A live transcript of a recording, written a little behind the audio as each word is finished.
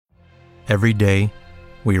Every day,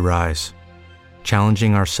 we rise,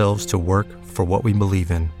 challenging ourselves to work for what we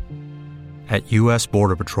believe in. At U.S.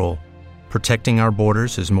 Border Patrol, protecting our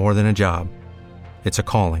borders is more than a job. It's a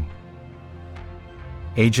calling.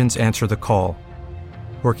 Agents answer the call,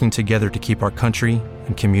 working together to keep our country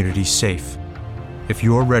and communities safe. If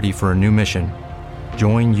you're ready for a new mission,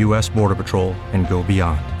 join U.S. Border Patrol and go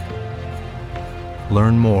beyond.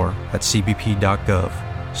 Learn more at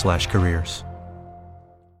cbp.gov/careers.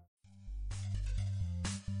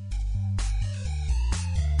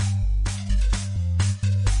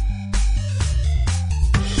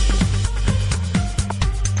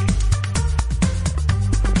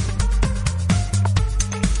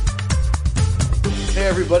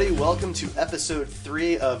 Everybody, welcome to episode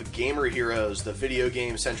 3 of Gamer Heroes, the video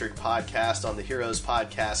game-centric podcast on the Heroes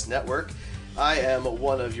Podcast Network. I am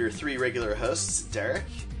one of your 3 regular hosts, Derek,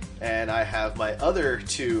 and I have my other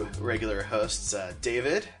 2 regular hosts,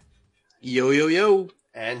 David. Yo, yo, yo.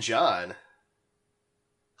 And John.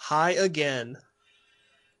 Hi again.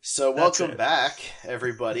 So welcome back,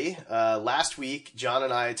 everybody. Last week, John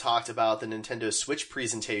and I talked about the Nintendo Switch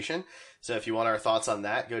presentation. So if you want our thoughts on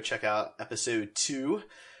that, go check out episode 2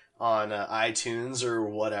 on iTunes or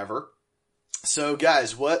whatever. So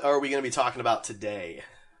guys, what are we going to be talking about today?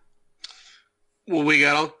 Well, we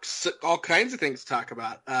got all kinds of things to talk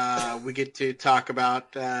about. We get to talk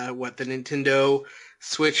about what the Nintendo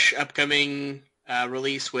Switch upcoming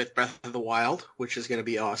release with Breath of the Wild, which is going to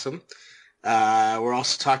be awesome. We're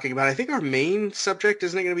also talking about, I think our main subject,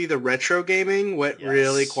 isn't it going to be the retro gaming? What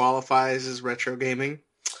really qualifies as retro gaming?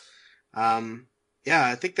 Yeah,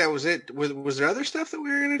 I think that was it. Was there other stuff that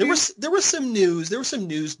we were going to do? There was some news. There were some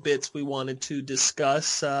news bits we wanted to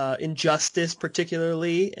discuss. Injustice,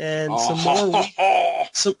 particularly, and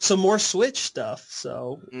some more Switch stuff.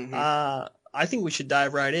 So, I think we should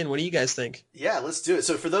dive right in. What do you guys think? Yeah, let's do it.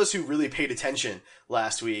 So, for those who really paid attention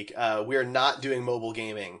last week, we are not doing mobile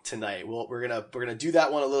gaming tonight. We're gonna do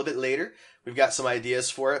that one a little bit later. We've got some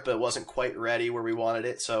ideas for it, but it wasn't quite ready where we wanted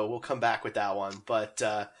it, so we'll come back with that one. But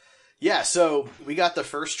yeah, so we got the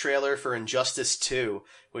first trailer for Injustice 2,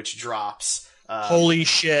 which drops. Holy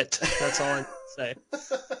shit. That's all I can say.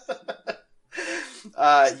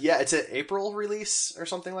 Yeah, it's an April release or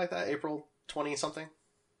something like that. April 20-something.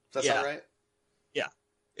 Does that sound right? Yeah.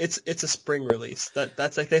 It's a spring release.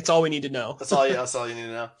 That's all we need to know. That's all you need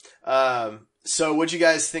to know. So what'd you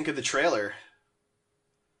guys think of the trailer?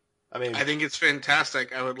 I think it's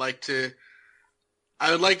fantastic. I would like to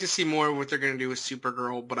see more of what they're going to do with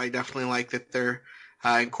Supergirl, but I definitely like that they're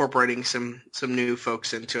incorporating some new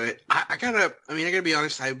folks into it. I gotta be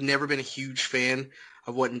honest. I've never been a huge fan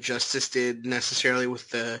of what Injustice did necessarily with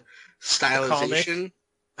the stylization.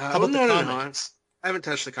 How about the comics? I haven't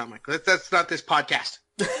touched the comic. That's not this podcast.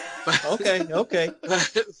 But, okay.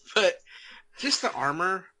 But just the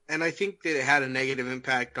armor, and I think that it had a negative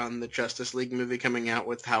impact on the Justice League movie coming out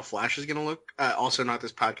with how Flash is going to look. Also, not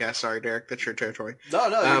this podcast. Sorry, Derek. That's your territory.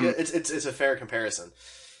 No. It's a fair comparison.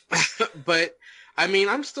 But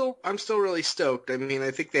I'm still really stoked.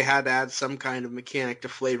 I think they had to add some kind of mechanic to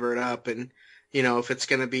flavor it up, and if it's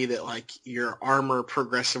going to be that like your armor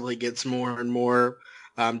progressively gets more and more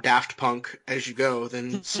Daft Punk as you go,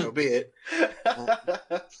 then so be it.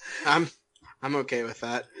 I'm okay with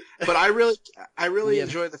that. But I really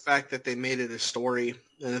enjoy the fact that they made it a story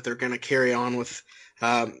and that they're going to carry on with,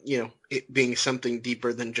 it being something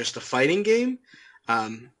deeper than just a fighting game.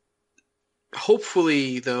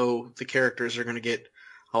 Hopefully, though, the characters are going to get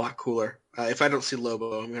a lot cooler. If I don't see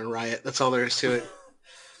Lobo, I'm going to riot. That's all there is to it.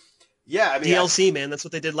 Yeah, DLC, man. That's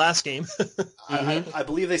what they did last game. I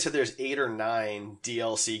believe they said there's 8 or 9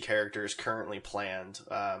 DLC characters currently planned,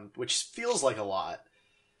 which feels like a lot.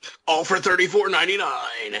 All for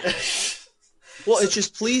 $34.99. Well, it's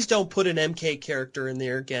just, please don't put an MK character in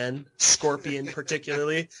there again. Scorpion,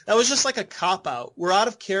 particularly. That was just like a cop-out. We're out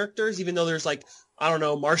of characters, even though there's like, I don't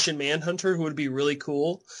know, Martian Manhunter, who would be really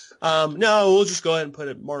cool. No, we'll just go ahead and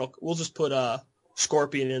put we'll just put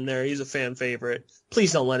Scorpion in there. He's a fan favorite.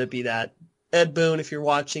 Please don't let it be that. Ed Boon, if you're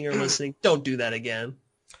watching or listening, don't do that again.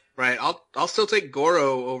 Right. I'll still take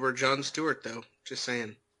Goro over Jon Stewart, though. Just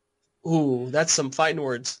saying. Ooh, that's some fighting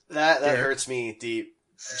words. That hurts me deep.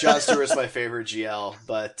 Jon Stewart's my favorite GL,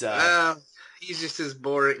 but he's just as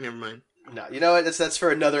boring. Never mind. No, you know what? That's for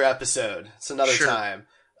another episode. It's another time.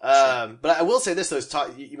 But I will say this though: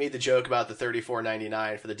 you made the joke about the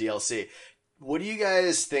 $34.99 for the DLC. What do you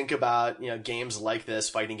guys think about games like this,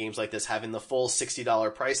 fighting games like this, having the full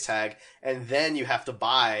 $60 price tag, and then you have to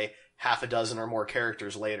buy half a dozen or more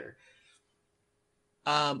characters later?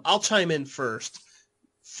 I'll chime in first.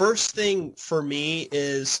 First thing for me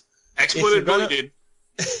is exploited bully, dude.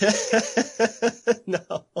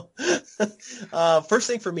 No. First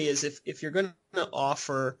thing for me is if you're going to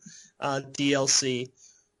offer DLC,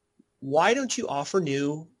 why don't you offer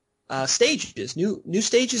new stages? New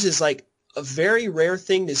stages is like a very rare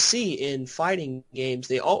thing to see in fighting games.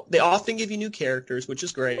 They often give you new characters, which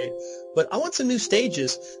is great, but I want some new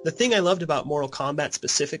stages. The thing I loved about Mortal Kombat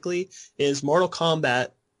specifically is Mortal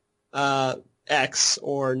Kombat X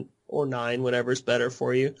or 9, whatever's better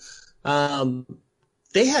for you.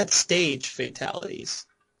 They had stage fatalities.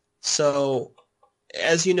 So,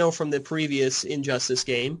 as you know from the previous Injustice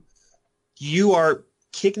game, you are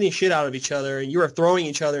kicking the shit out of each other, and you are throwing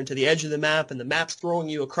each other into the edge of the map, and the map's throwing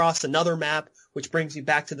you across another map, which brings you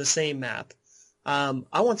back to the same map. I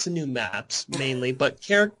want some new maps, mainly, but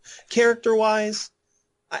character-wise,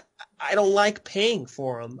 I don't like paying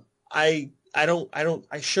for them. I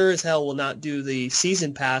sure as hell will not do the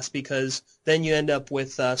season pass, because then you end up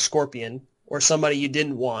with Scorpion or somebody you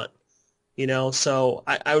didn't want, so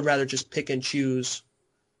I would rather just pick and choose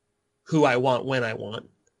who I want when I want.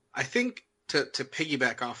 I think to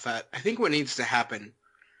piggyback off that, I think what needs to happen,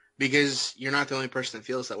 because you're not the only person that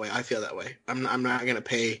feels that way. I feel that way. I'm not going to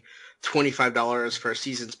pay $25 for a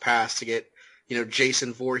season's pass to get,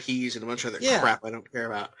 Jason Voorhees and a bunch of other crap I don't care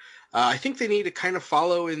about. I think they need to kind of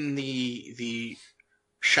follow in the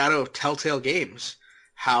shadow of Telltale Games,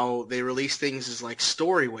 how they release things as like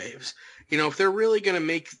story waves. If they're really going to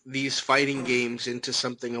make these fighting games into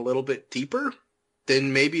something a little bit deeper,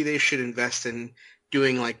 then maybe they should invest in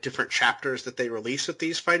doing like different chapters that they release with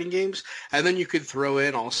these fighting games. And then you could throw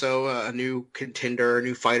in also a new contender, a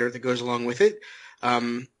new fighter that goes along with it.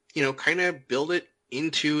 Kind of build it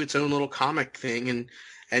into its own little comic thing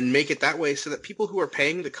and make it that way, so that people who are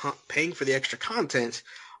paying for the extra content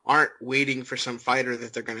aren't waiting for some fighter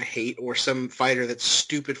that they're going to hate, or some fighter that's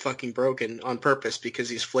stupid fucking broken on purpose because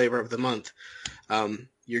he's flavor of the month.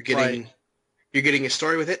 You're getting a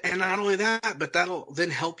story with it. And not only that, but that'll then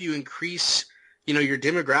help you increase, your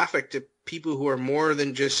demographic to people who are more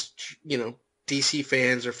than just, DC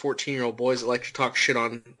fans or 14-year-old boys that like to talk shit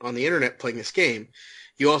on the internet playing this game.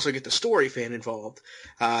 You also get the story fan involved.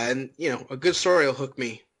 And a good story will hook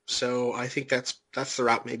me. So I think that's the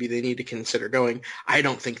route maybe they need to consider going. I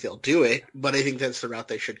don't think they'll do it, but I think that's the route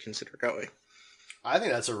they should consider going. I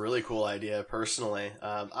think that's a really cool idea, personally.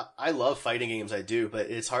 I love fighting games, I do, but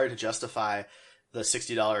it's hard to justify the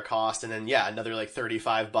 $60 cost and then, another like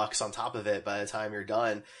 $35 on top of it by the time you're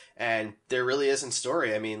done. And there really isn't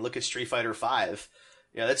story. I mean, look at Street Fighter V.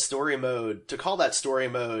 That story mode, to call that story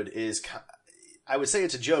mode is, I would say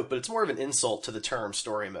it's a joke, but it's more of an insult to the term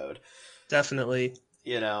story mode. Definitely.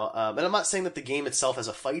 And I'm not saying that the game itself as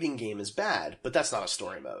a fighting game is bad, but that's not a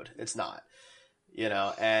story mode. It's not.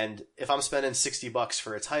 And if I'm spending $60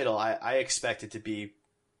 for a title, I expect it to be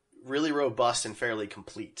really robust and fairly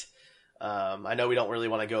complete. I know we don't really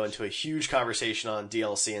want to go into a huge conversation on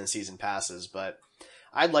DLC and season passes, but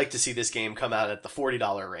I'd like to see this game come out at the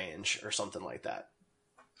 $40 range or something like that.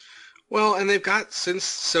 Well, and they've got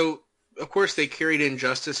of course they carried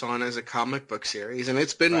Injustice on as a comic book series, and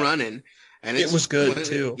it's been running. And it was good,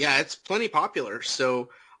 too. Yeah, it's plenty popular. So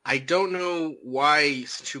I don't know why,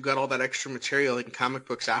 since you got all that extra material in comic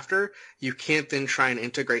books after, you can't then try and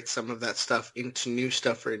integrate some of that stuff into new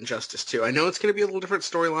stuff for Injustice 2. I know it's going to be a little different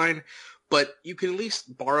storyline, but you can at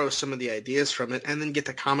least borrow some of the ideas from it and then get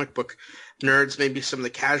the comic book nerds, maybe some of the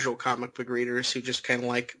casual comic book readers who just kind of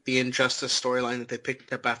like the Injustice storyline that they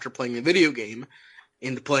picked up after playing the video game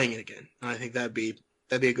into playing it again. And I think that'd be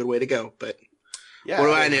a good way to go. But what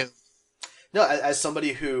do I know? No, as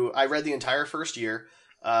somebody who, I read the entire first year,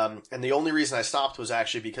 and the only reason I stopped was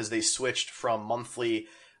actually because they switched from monthly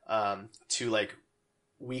to like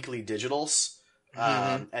weekly digitals,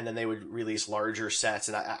 and then they would release larger sets,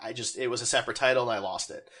 and it was a separate title and I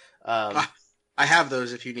lost it. I have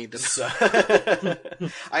those if you need them. So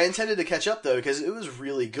I intended to catch up though, because it was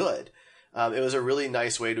really good. It was a really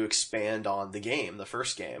nice way to expand on the game, the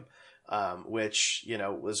first game. Which,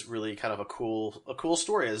 was really kind of a cool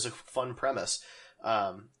story. It was a fun premise.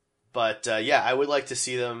 But I would like to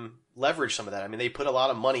see them leverage some of that. I mean, they put a lot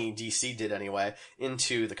of money, DC did anyway,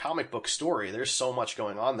 into the comic book story. There's so much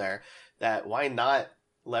going on there that why not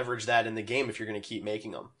leverage that in the game if you're going to keep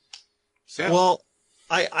making them? So. Well,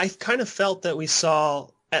 I kind of felt that we saw,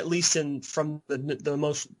 at least from the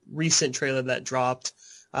most recent trailer that dropped,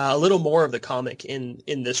 a little more of the comic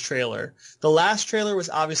in this trailer. The last trailer was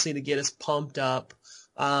obviously to get us pumped up.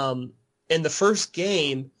 In the first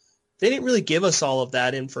game, they didn't really give us all of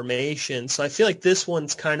that information. So I feel like this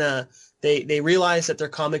one's kind of they realize that their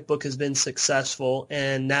comic book has been successful,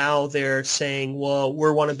 and now they're saying, well,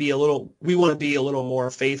 we want to be a little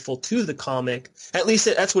more faithful to the comic. At least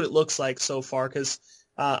that's what it looks like so far, because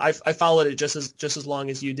I followed it just as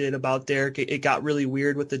long as you did about Derek. It got really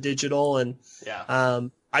weird with the digital, and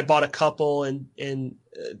I bought a couple, and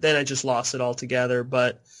then I just lost it altogether.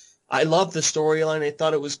 But I love the storyline. I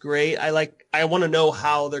thought it was great. I want to know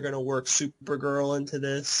how they're going to work Supergirl into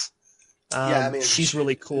this. She's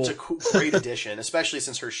really cool. It's a great addition, especially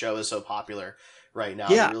since her show is so popular right now.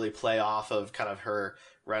 To really play off of kind of her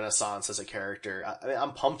renaissance as a character. I mean,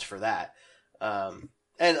 I'm pumped for that.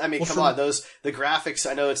 And I mean, come on, the graphics,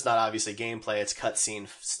 I know it's not obviously gameplay, it's cutscene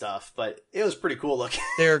stuff, but it was pretty cool looking.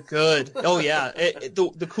 They're good. Oh yeah.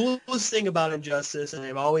 The coolest thing about Injustice, and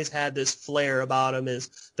they've always had this flair about them,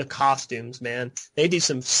 is the costumes, man. They do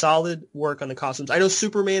some solid work on the costumes. I know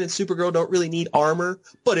Superman and Supergirl don't really need armor,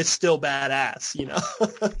 but it's still badass, you know?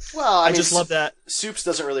 Well, I mean, just love that. Supes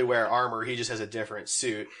doesn't really wear armor, he just has a different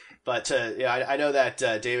suit. But I know that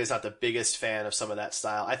David's not the biggest fan of some of that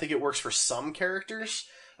style. I think it works for some characters.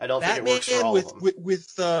 I don't think it works for all of them.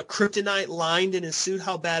 With kryptonite lined in his suit,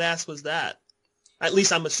 how badass was that? At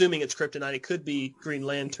least I'm assuming it's kryptonite. It could be Green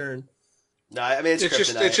Lantern. No, I mean it's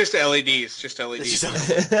kryptonite. It's just LEDs. Just LEDs.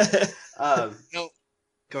 No,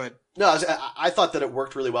 go ahead. No, I thought that it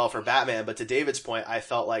worked really well for Batman, but to David's point, I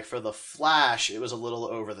felt like for the Flash, it was a little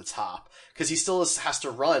over the top. Because he still has to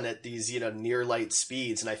run at these, near light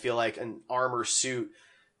speeds, and I feel like an armor suit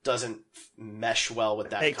doesn't mesh well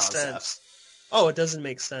with that Makes concept. sense. Oh, it doesn't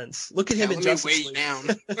make sense. Look at him in Justice League. Down.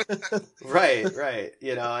 Right.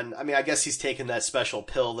 And I mean, I guess he's taken that special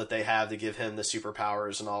pill that they have to give him the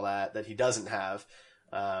superpowers and all that he doesn't have.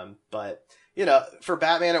 But, for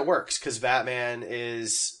Batman, it works, because Batman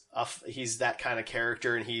is, he's that kind of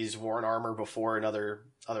character, and he's worn armor before in other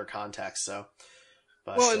contexts, so.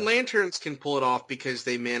 But, and lanterns can pull it off because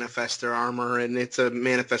they manifest their armor, and it's a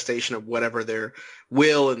manifestation of whatever their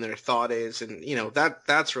will and their thought is, and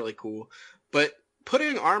that's really cool. But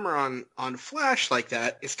putting armor on Flash like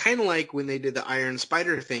that is kind of like when they did the Iron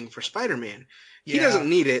Spider thing for Spider-Man. He doesn't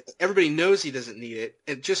need it. Everybody knows he doesn't need it.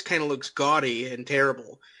 It just kind of looks gaudy and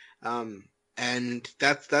terrible. And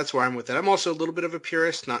that's where I'm with it. I'm also a little bit of a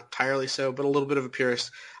purist, not entirely so, but a little bit of a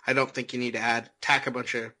purist. I don't think you need to tack a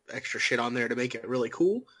bunch of extra shit on there to make it really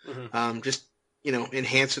cool. Mm-hmm. Just,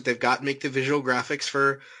 enhance what they've got, make the visual graphics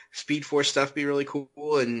for Speed Force stuff be really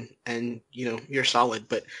cool, and you're solid.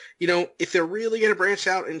 But, if they're really going to branch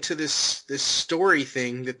out into this story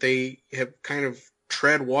thing that they have kind of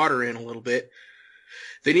tread water in a little bit,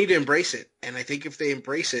 they need to embrace it. And I think if they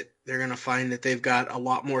embrace it, they're going to find that they've got a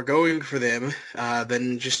lot more going for them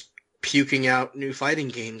than just puking out new fighting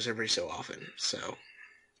games every so often. So,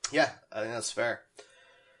 yeah, I think that's fair.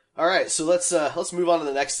 All right, so let's move on to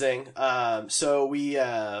the next thing. So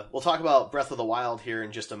we'll talk about Breath of the Wild here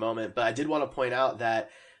in just a moment, but I did want to point out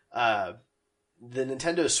that the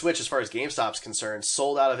Nintendo Switch, as far as GameStop's concerned,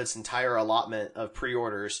 sold out of its entire allotment of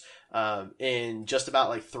pre-orders in just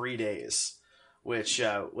about 3 days, which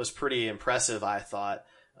was pretty impressive, I thought.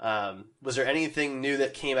 Was there anything new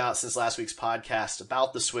that came out since last week's podcast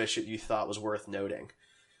about the Switch that you thought was worth noting?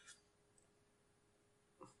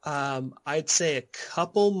 I'd say a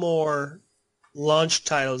couple more launch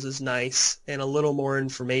titles is nice, and a little more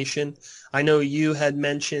information. I know you had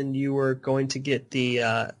mentioned you were going to get the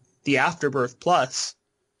Afterbirth Plus.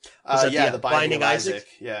 The Binding of Isaac.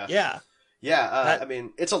 Yeah. I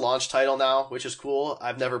mean, it's a launch title now, which is cool.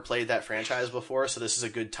 I've never played that franchise before, so this is a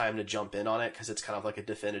good time to jump in on it, because it's kind of like a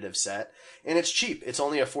definitive set. And it's cheap. It's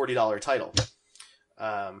only a $40 title.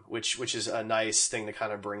 Which is a nice thing to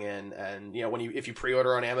kind of bring in. And, if you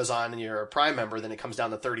pre-order on Amazon and you're a Prime member, then it comes down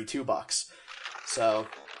to $32. So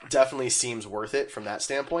definitely seems worth it from that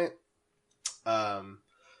standpoint.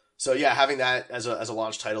 So yeah, having that as a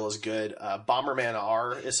launch title is good. Bomberman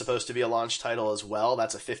R is supposed to be a launch title as well.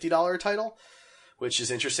 That's a $50 title, which is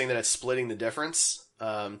interesting that it's splitting the difference.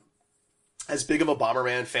 As big of a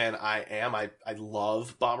Bomberman fan I am, I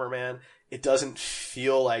love Bomberman. It doesn't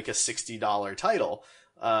feel like a $60 title.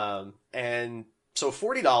 And so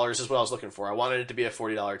 $40 is what I was looking for. I wanted it to be a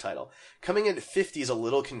 $40 title. Coming in at $50 is a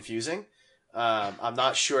little confusing. I'm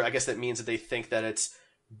not sure. I guess that means that they think that it's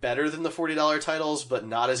better than the $40 titles, but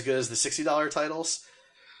not as good as the $60 titles.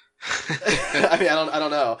 I mean, I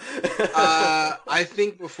don't know. I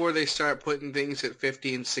think before they start putting things at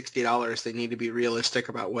 $50 and $60, they need to be realistic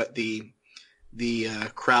about what the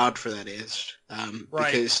crowd for that is.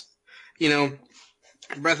 Right. Because,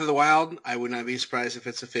 Breath of the Wild, I would not be surprised if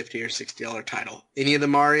it's a $50 or $60 title. Any of the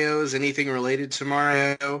Marios, anything related to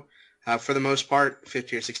Mario, for the most part,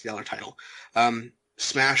 $50 or $60 title.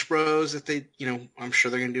 Smash Bros. If they, I'm sure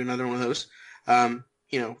they're going to do another one of those. $50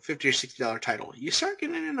 or $60 title. You start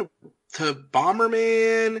getting into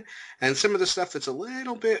Bomberman and some of the stuff that's a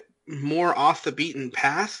little bit more off the beaten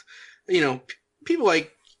path. People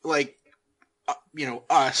like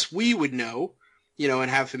us, we would know,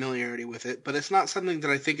 and have familiarity with it, but it's not something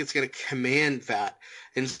that I think it's going to command that.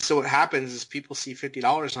 And so what happens is people see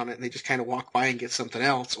 $50 on it and they just kind of walk by and get something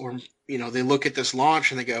else. Or, they look at this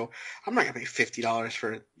launch and they go, I'm not going to pay $50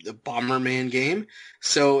 for the Bomberman game.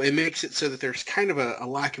 So it makes it so that there's kind of a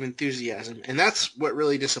lack of enthusiasm. And that's what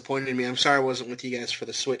really disappointed me. I'm sorry I wasn't with you guys for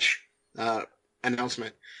the Switch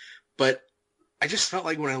announcement. But I just felt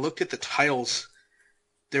like when I looked at the titles,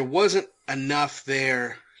 there wasn't enough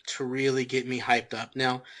there to really get me hyped up.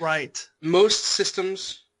 Now, right. Most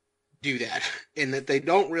systems do that in that they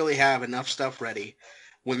don't really have enough stuff ready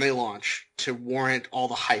when they launch to warrant all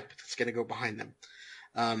the hype that's going to go behind them.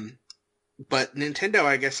 But Nintendo,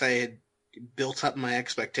 I guess I had built up my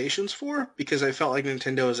expectations for, because I felt like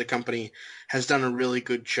Nintendo as a company has done a really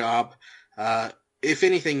good job. If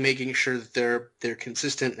anything, making sure that they're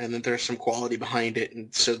consistent and that there's some quality behind it,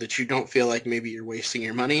 and so that you don't feel like maybe you're wasting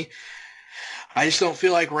your money. I just don't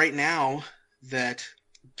feel like right now that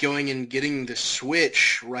going and getting the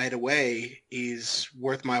Switch right away is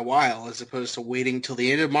worth my while, as opposed to waiting till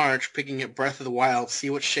the end of March, picking up Breath of the Wild, see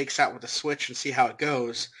what shakes out with the Switch and see how it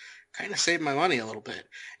goes. Kind of saved my money a little bit.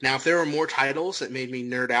 Now, if there were more titles that made me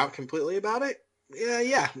nerd out completely about it,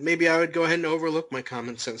 yeah, maybe I would go ahead and overlook my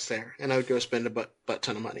common sense there, and I would go spend a butt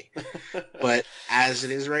ton of money. But as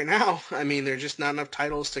it is right now, I mean, there's just not enough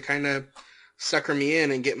titles to kind of sucker me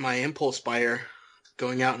in and get my impulse buyer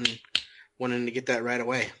going out and wanting to get that right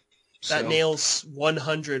away. That nails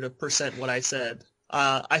 100% what I said.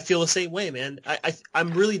 I feel the same way, man.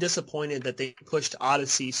 I'm really disappointed that they pushed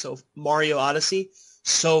Mario Odyssey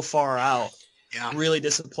so far out. Yeah. Really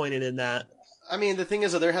disappointed in that. I mean, the thing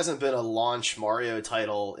is that there hasn't been a launch Mario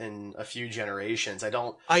title in a few generations. I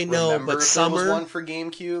know, but there was one for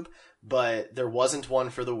GameCube, but there wasn't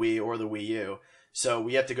one for the Wii or the Wii U. So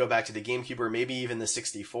we have to go back to the GameCube or maybe even the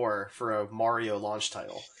 64 for a Mario launch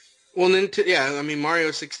title. Well,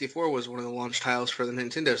 Mario 64 was one of the launch titles for the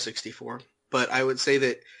Nintendo 64. But I would say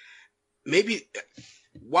that maybe,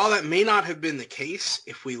 while that may not have been the case,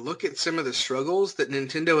 if we look at some of the struggles that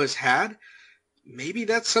Nintendo has had, maybe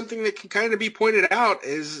that's something that can kind of be pointed out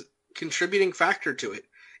as contributing factor to it.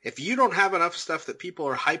 If you don't have enough stuff that people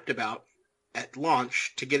are hyped about at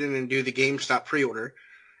launch to get in and do the GameStop pre-order,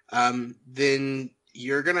 then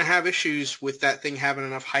you're going to have issues with that thing having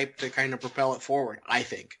enough hype to kind of propel it forward, I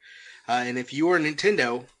think. And if you are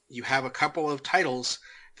Nintendo, you have a couple of titles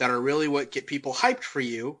that are really what get people hyped for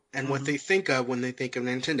you and what they think of when they think of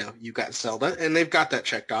Nintendo. You've got Zelda, and they've got that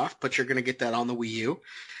checked off, but you're going to get that on the Wii U.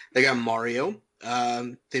 They got Mario.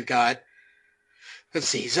 They've got,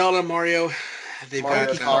 Zelda, Mario. They've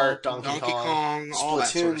Mario got Donkey Kong, all that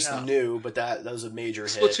sort of stuff. Splatoon's new, but that was a major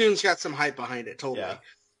hit. Splatoon's got some hype behind it, totally. Yeah.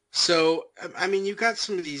 So, I mean, you've got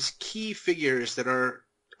some of these key figures that are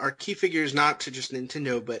key figures not to just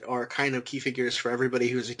Nintendo, but are kind of key figures for everybody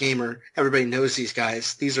who's a gamer. Everybody knows these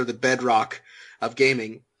guys. These are the bedrock of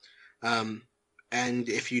gaming. And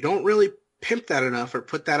if you don't really pimp that enough or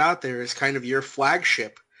put that out there as kind of your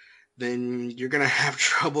flagship, then you're going to have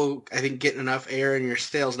trouble, I think, getting enough air in your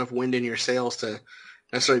sails, enough wind in your sails to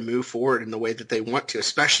necessarily move forward in the way that they want to,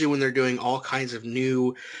 especially when they're doing all kinds of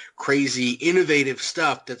new, crazy, innovative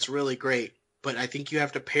stuff that's really great. But I think you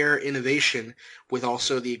have to pair innovation with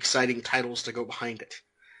also the exciting titles to go behind it.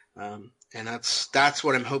 And that's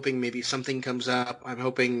what I'm hoping. Maybe something comes up. I'm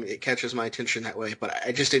hoping it catches my attention that way. But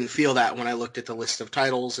I just didn't feel that when I looked at the list of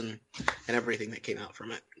titles and everything that came out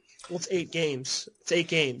from it. Well, it's 8 games. It's 8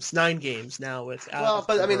 games, 9 games now with. Well,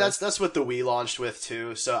 but I mean that's what the Wii launched with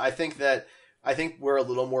too. So I think we're a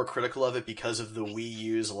little more critical of it because of the Wii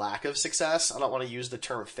U's lack of success. I don't want to use the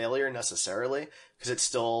term failure necessarily because it's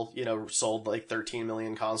still, sold like 13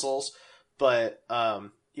 million consoles. But,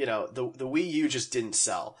 the Wii U just didn't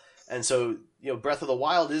sell. And so, Breath of the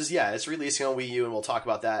Wild it's releasing on Wii U, and we'll talk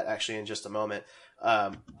about that actually in just a moment.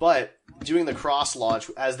 But doing the cross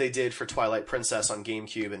launch as they did for Twilight Princess on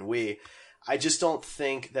GameCube and Wii, I just don't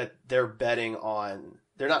think that they're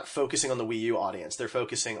not focusing on the Wii U audience. They're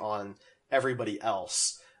focusing on everybody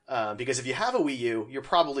else. Because if you have a Wii U, you're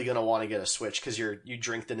probably going to want to get a Switch because you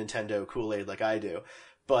drink the Nintendo Kool-Aid like I do.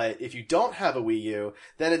 But if you don't have a Wii U,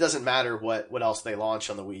 then it doesn't matter what else they launch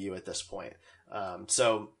on the Wii U at this point.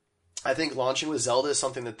 So I think launching with Zelda is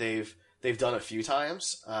something that they've done a few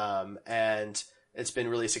times, and it's been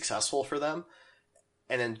really successful for them.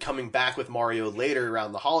 and then coming back with Mario later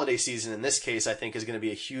around the holiday season, in this case, I think is going to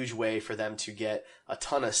be a huge way for them to get a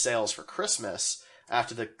ton of sales for Christmas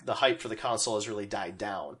after the hype for the console has really died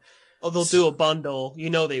down. Oh, they'll do a bundle. You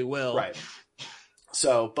know they will. Right.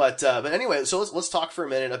 So, but anyway, so let's talk for a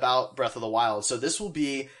minute about Breath of the Wild. So this will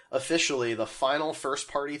be officially the final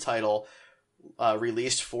first-party title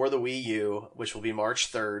released for the Wii U, which will be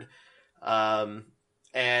March 3rd.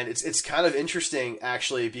 And it's kind of interesting,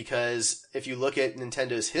 actually, because if you look at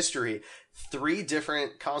Nintendo's history, 3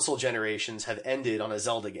 different console generations have ended on a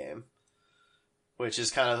Zelda game, which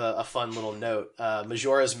is kind of a fun little note.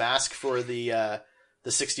 Majora's Mask for the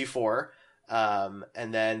 64,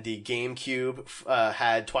 and then the GameCube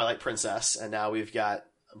had Twilight Princess, and now we've got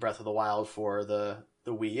Breath of the Wild for the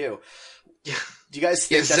Wii U. Yeah. Do you guys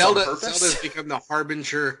think that's on purpose? Zelda's become the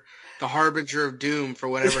harbinger of doom for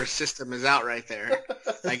whatever system is out right there.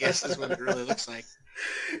 I guess is what it really looks like.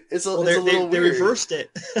 It's a little weird. They reversed it.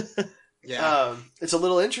 Yeah. It's a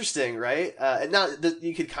little interesting, right? And now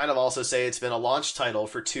you could kind of also say it's been a launch title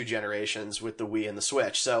for 2 generations with the Wii and the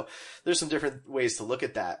Switch. So there's some different ways to look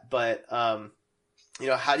at that. But, how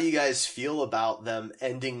do you guys feel about them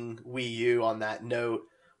ending Wii U on that note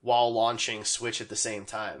while launching Switch at the same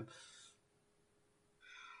time?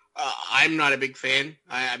 I'm not a big fan.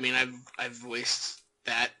 I mean, I've voiced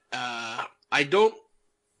that. I don't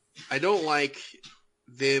like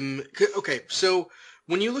them. Okay, so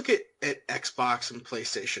when you look at Xbox and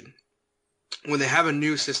PlayStation, when they have a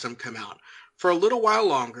new system come out, for a little while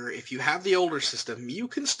longer, if you have the older system, you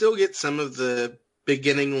can still get some of the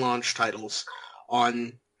beginning launch titles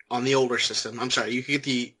on the older system. I'm sorry, you can get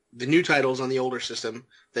the new titles on the older system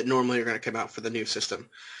that normally are going to come out for the new system.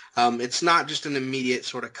 It's not just an immediate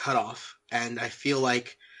sort of cutoff, and I feel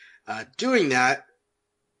like doing that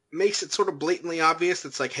makes it sort of blatantly obvious.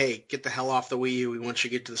 It's like, hey, get the hell off the Wii U once you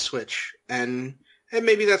get to the Switch. And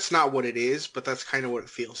maybe that's not what it is, but that's kind of what it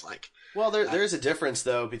feels like. Well, there's a difference,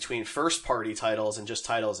 though, between first-party titles and just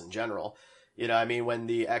titles in general. I mean, when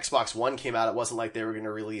the Xbox One came out, it wasn't like they were going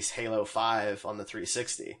to release Halo 5 on the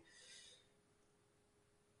 360.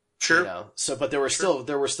 Sure. So, but there were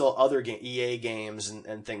still other EA games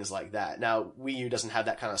and things like that. Now, Wii U doesn't have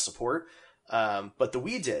that kind of support, but the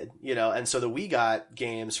Wii did, and so the Wii got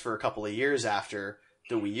games for a couple of years after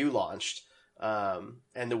the Wii U launched. And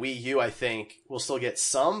the Wii U, I think, will still get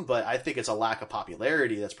some, but I think it's a lack of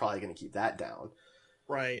popularity that's probably going to keep that down.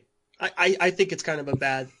 Right. I think it's kind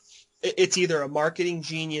of it's either a marketing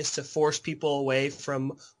genius to force people away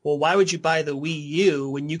from, well, why would you buy the Wii U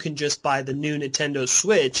when you can just buy the new Nintendo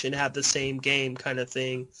Switch and have the same game kind of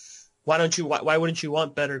thing? Why wouldn't you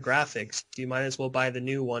want better graphics? You might as well buy the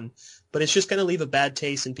new one. But it's just going to leave a bad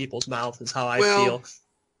taste in people's mouth is how I feel.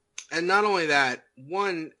 And not only that,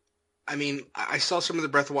 I mean, I saw some of the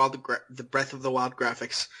Breath of the Wild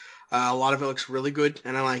graphics. A lot of it looks really good,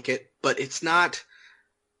 and I like it. But it's not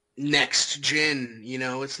next gen,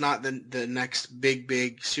 it's not the next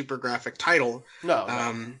big super graphic title. No.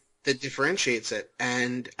 That differentiates it.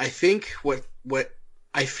 And I think what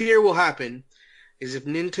I fear will happen is if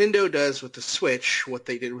Nintendo does with the Switch what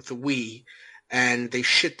they did with the Wii, and they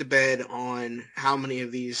shit the bed on how many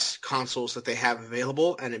of these consoles that they have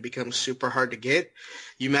available, and it becomes super hard to get.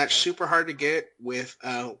 You match super hard to get with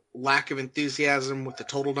a lack of enthusiasm with the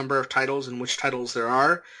total number of titles and which titles there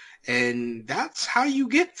are, and that's how you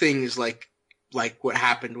get things like what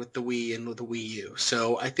happened with the Wii and with the Wii U.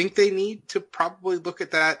 So I think they need to probably look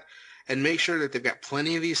at that and make sure that they've got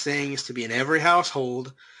plenty of these things to be in every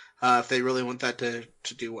household if they really want that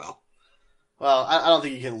to do well. Well, I don't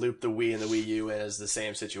think you can loop the Wii and the Wii U in as the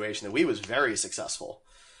same situation. The Wii was very successful.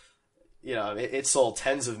 It sold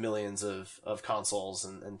tens of millions of consoles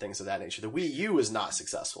and things of that nature. The Wii U was not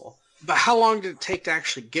successful. But how long did it take to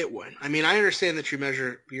actually get one? I mean, I understand that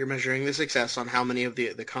you're measuring the success on how many of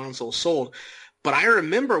the consoles sold, but I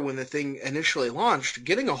remember when the thing initially launched,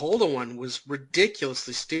 getting a hold of one was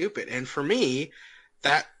ridiculously stupid. And for me,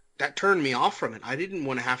 that turned me off from it. I didn't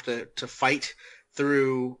want to have to fight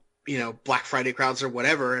through, Black Friday crowds or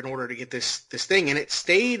whatever in order to get this thing. And it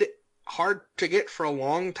stayed hard to get for a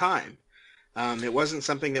long time. It wasn't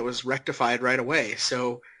something that was rectified right away.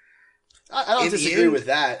 So I don't disagree with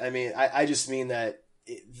that. I mean, I just mean that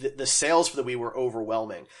the sales for the Wii were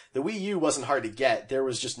overwhelming. The Wii U wasn't hard to get. There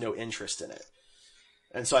was just no interest in it.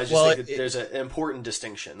 And so I just think that there's an important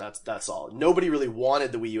distinction. That's all. Nobody really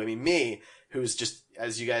wanted the Wii U. I mean, me, who's just,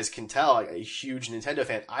 as you guys can tell, a huge Nintendo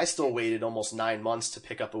fan, I still waited almost 9 months to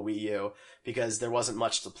pick up a Wii U because there wasn't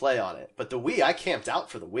much to play on it. But the Wii, I camped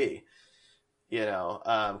out for the Wii.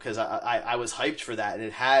 Because I was hyped for that, and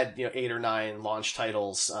it had 8 or 9 launch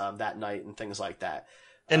titles that night and things like that.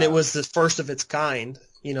 And it was the first of its kind,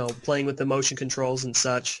 playing with the motion controls and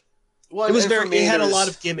such. Well, it was it had a lot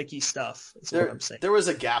of gimmicky stuff, is what I'm saying. There was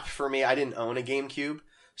a gap for me. I didn't own a GameCube,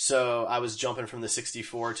 so I was jumping from the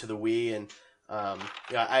 64 to the Wii, and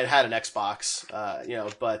I had an Xbox,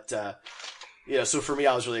 so for me,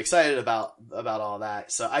 I was really excited about all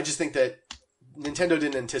that. So I just think that Nintendo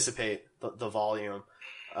didn't anticipate the volume,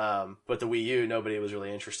 but the Wii U, nobody was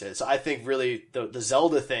really interested. So I think really the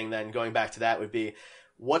Zelda thing, then going back to that, would be,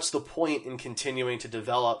 what's the point in continuing to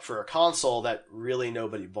develop for a console that really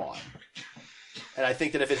nobody bought? And I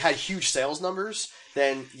think that if it had huge sales numbers,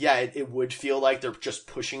 then yeah, it would feel like they're just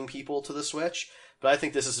pushing people to the Switch. But I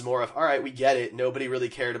think this is more of, all right, we get it. Nobody really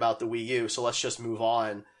cared about the Wii U, so let's just move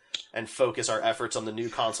on and focus our efforts on the new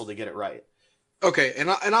console to get it right. Okay, and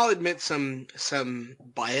I'll admit some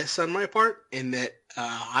bias on my part in that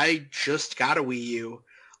I just got a Wii U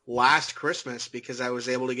last Christmas because I was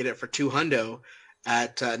able to get it for $200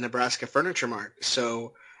 at Nebraska Furniture Mart.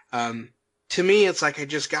 So to me, it's like I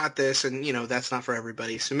just got this, and that's not for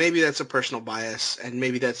everybody. So maybe that's a personal bias, and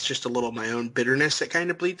maybe that's just a little of my own bitterness that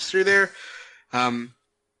kind of bleeds through there.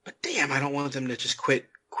 But damn, I don't want them to just quit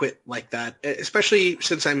like that, especially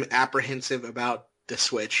since I'm apprehensive about the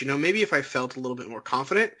Switch. Maybe if I felt a little bit more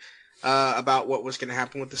confident about what was going to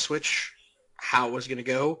happen with the Switch, how it was going to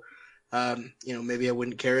go, maybe I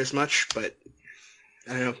wouldn't care as much, but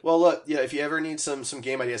I don't know. Well, look, if you ever need some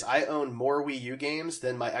game ideas, I own more Wii U games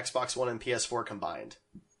than my Xbox One and PS4 combined.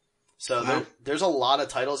 So Wow. there's a lot of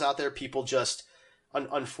titles out there. People just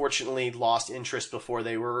unfortunately lost interest before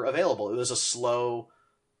they were available. It was a slow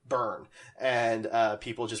burn, and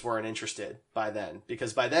people just weren't interested by then,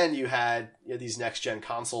 because by then you had these next gen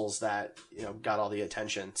consoles that got all the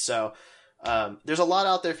attention. So there's a lot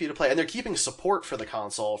out there for you to play, and they're keeping support for the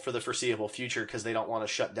console for the foreseeable future because they don't want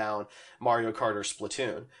to shut down Mario Kart or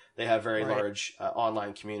Splatoon. They have very large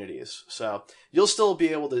online communities, so you'll still be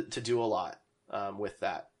able to do a lot with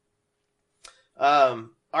that.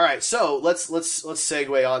 All right, so let's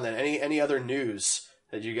segue on then. Any other news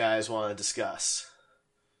that you guys want to discuss?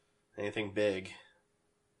 Anything big?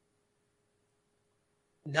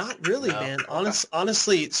 Not really, No. man.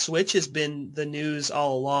 Honestly, Switch has been the news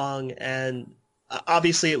all along, and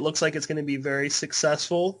obviously it looks like it's going to be very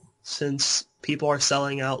successful since people are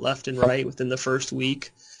selling out left and right within the first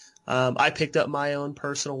week. I picked up my own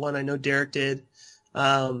personal one. I know Derek did.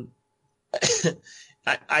 I'm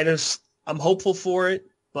hopeful for it,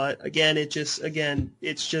 but again,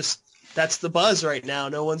 it's just that's the buzz right now.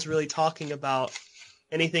 No one's really talking about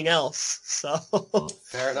anything else. So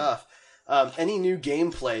Fair enough. Any new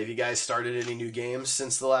gameplay? Have you guys started any new games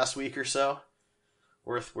since the last week or so?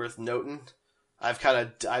 Worth noting.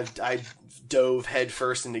 I dove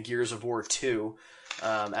headfirst into Gears of War 2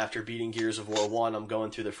 after beating Gears of War 1. I'm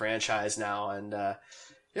going through the franchise now, and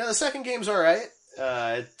the second game's all right.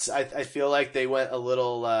 I feel like they went a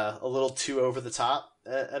little too over the top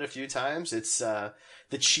at a few times. It's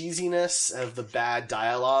the cheesiness of the bad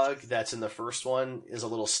dialogue that's in the first one is a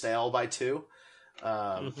little stale by 2.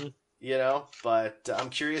 But I'm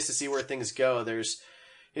curious to see where things go. There's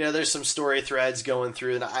some story threads going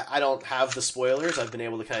through, and I don't have the spoilers. I've been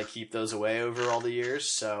able to kind of keep those away over all the years.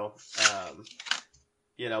 So,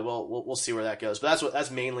 we'll see where that goes. But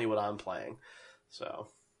that's mainly what I'm playing. So,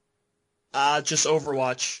 just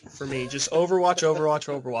Overwatch for me. Just Overwatch.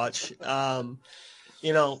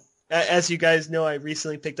 As you guys know, I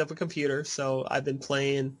recently picked up a computer, so I've been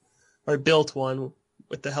playing, or built one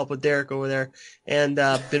with the help of Derek over there, and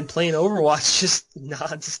been playing Overwatch just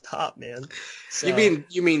nonstop, man. So,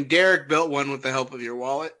 You mean Derek built one with the help of your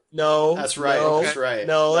wallet? No, that's right. No, that's right.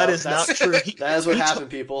 No, that is not true. That is what happened,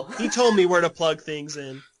 people. He told me where to plug things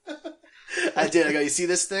in. I did. I go, you see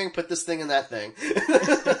this thing? Put this thing in that thing.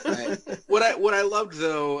 Right. What I loved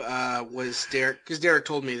though was Derek, because Derek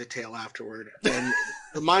told me the tale afterward, and it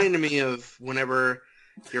reminded me of whenever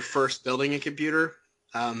you're first building a computer,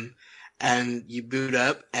 and you boot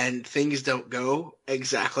up and things don't go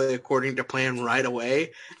exactly according to plan right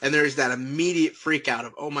away, and there's that immediate freak out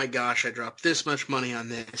of, oh my gosh, I dropped this much money on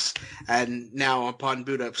this, and now upon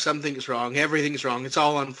boot up something's wrong, everything's wrong, it's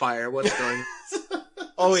all on fire, what's going on?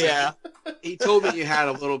 Oh yeah. He told me you had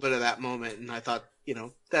a little bit of that moment, and I thought,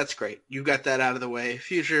 that's great. You got that out of the way.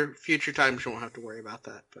 Future times you won't have to worry about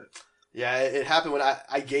that. But yeah, it happened when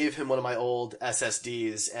I gave him one of my old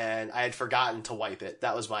SSDs, and I had forgotten to wipe it.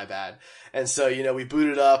 That was my bad. And so, we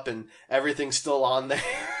booted up, and everything's still on there.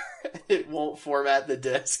 It won't format the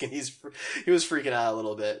disk, and he was freaking out a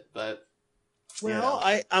little bit. But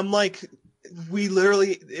I'm like, we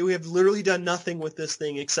have literally done nothing with this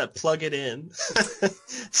thing except plug it in.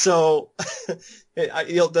 So,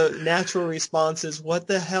 the natural response is, what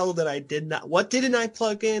the hell what didn't I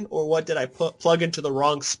plug in, or what did I plug into the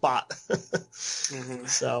wrong spot? Mm-hmm.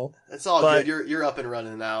 So it's all good. You're up and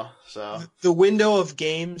running now. So the window of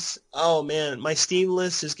games, oh man, my Steam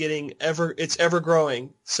list is ever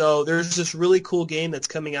growing. So there's this really cool game that's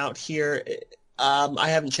coming out here. I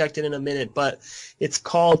haven't checked it in a minute, but it's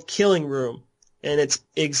called Killing Room, and it's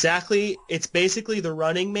basically The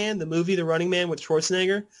Running Man, the movie The Running Man with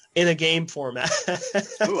Schwarzenegger, in a game format.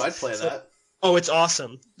 Ooh, I'd play that. Oh, it's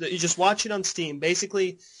awesome. You just watch it on Steam.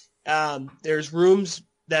 Basically, there's rooms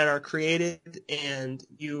that are created, and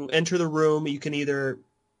you enter the room. You can either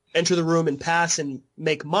enter the room and pass and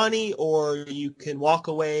make money, or you can walk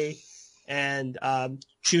away and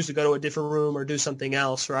choose to go to a different room or do something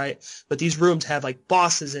else, right? But these rooms have like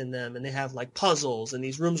bosses in them, and they have like puzzles, and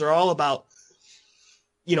these rooms are all about,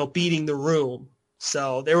 beating the room.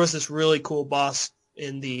 So there was this really cool boss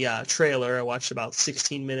in the trailer. I watched about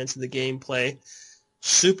 16 minutes of the gameplay.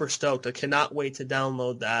 Super stoked. I cannot wait to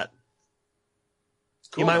download that.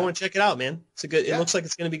 Cool, you might man. want to check it out, man. It looks like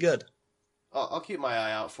it's going to be good. I'll keep my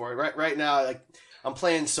eye out for it. Right now, like, I'm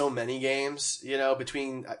playing so many games,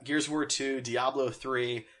 between Gears of War 2, Diablo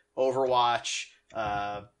 3, Overwatch,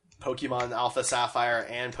 Pokemon Alpha Sapphire,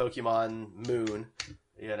 and Pokemon Moon,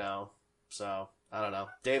 So, I don't know.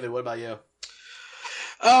 David, what about you?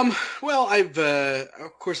 Well, I've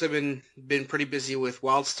been pretty busy with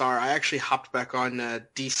WildStar. I actually hopped back on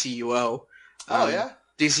DCUO. Oh, yeah?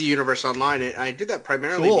 DC Universe Online. And I did that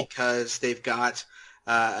primarily because they've got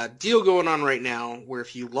a deal going on right now where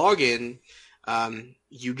if you log in,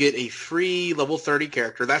 you get a free level 30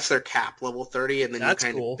 character. That's their cap, level 30, and then you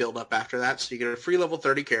kind of build up after that. So you get a free level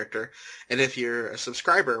 30 character. And if you're a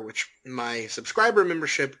subscriber, which my subscriber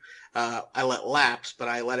membership, I let lapse, but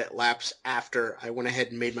I let it lapse after I went ahead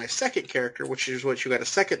and made my second character, which is what you got a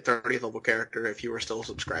second 30th level character if you were still a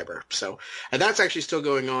subscriber. So, and that's actually still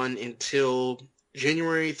going on until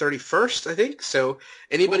January 31st, I think. So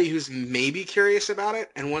anybody who's maybe curious about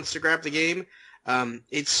it and wants to grab the game,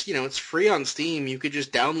 it's free on Steam. You could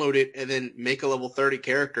just download it and then make a level 30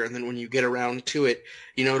 character, and then when you get around to it,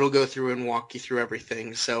 it'll go through and walk you through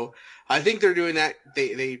everything. So I think they're doing that.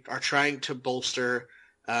 They are trying to bolster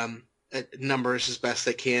numbers as best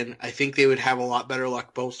they can. I think they would have a lot better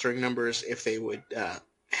luck bolstering numbers if they would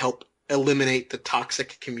help eliminate the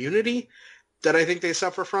toxic community that I think they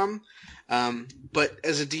suffer from. But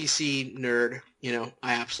as a DC nerd,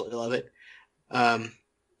 I absolutely love it.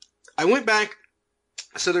 I went back.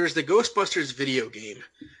 So there's the Ghostbusters video game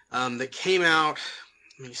that came out.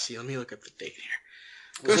 Let me see. Let me look up the date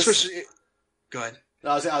here. Ghostbusters. Go ahead.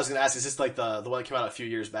 No, I was going to ask, is this like the one that came out a few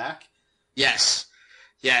years back? Yes.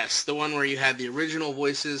 Yes, the one where you had the original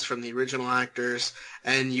voices from the original actors,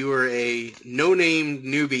 and you were a no-name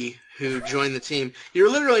newbie who joined the team. You were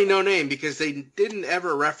literally no-name because they didn't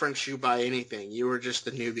ever reference you by anything. You were just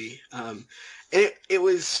the newbie. And it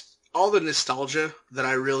was all the nostalgia that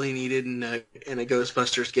I really needed in a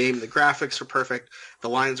Ghostbusters game. The graphics were perfect. The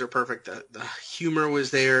lines were perfect. The humor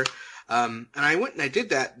was there. And I went and I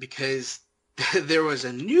did that because there was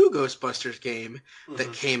a new Ghostbusters game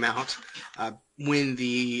that came out when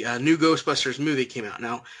the new Ghostbusters movie came out.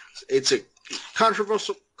 Now, it's a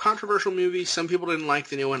controversial movie. Some people didn't like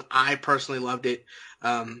the new one. I personally loved it.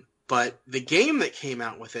 But the game that came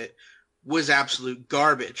out with it was absolute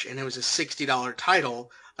garbage, and it was a $60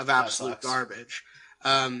 title of absolute garbage.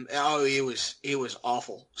 It was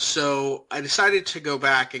awful. So I decided to go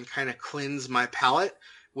back and kind of cleanse my palate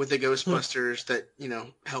with the Ghostbusters that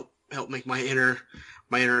help make my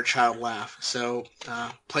inner child laugh. So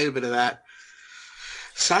played a bit of that.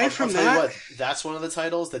 Aside from that, that's one of the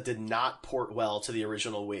titles that did not port well to the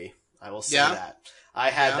original Wii. I will say that. I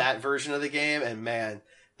had that version of the game, and man,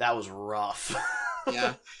 that was rough.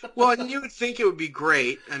 Yeah. Well, and you would think it would be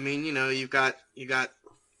great. I mean, you've got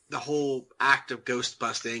the whole act of ghost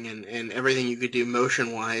busting and everything you could do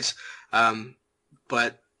motion wise.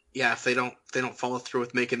 But yeah, if they don't follow through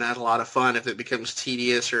with making that a lot of fun, if it becomes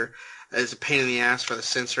tedious or as a pain in the ass for the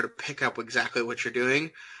sensor to pick up exactly what you're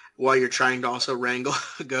doing while you're trying to also wrangle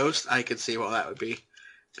a ghost, I could see why that would be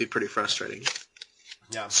pretty frustrating.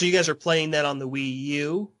 Yeah. So you guys are playing that on the Wii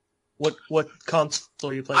U? What console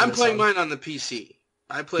are you playing? I'm playing mine on the PC.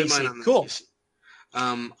 I played mine on the PC.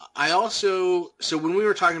 I also, so when we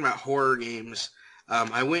were talking about horror games,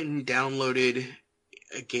 I went and downloaded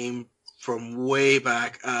a game from way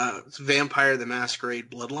back. It's Vampire the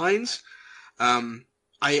Masquerade Bloodlines.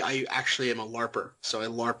 I actually am a LARPer, so I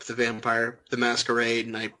LARP the Vampire the Masquerade,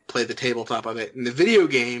 and I play the tabletop of it. And the video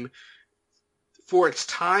game for its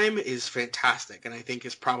time is fantastic, and I think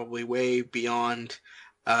is probably way beyond.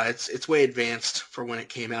 It's way advanced for when it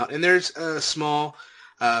came out, and there's a small,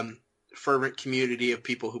 fervent community of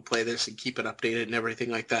people who play this and keep it updated and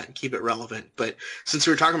everything like that, and keep it relevant. But since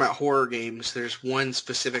we're talking about horror games, there's one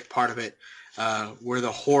specific part of it where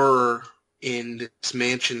the horror in this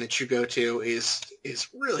mansion that you go to is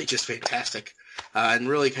really just fantastic, and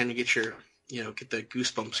really kind of get the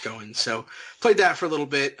goosebumps going. So played that for a little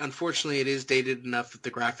bit. Unfortunately, it is dated enough that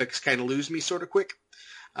the graphics kind of lose me sort of quick.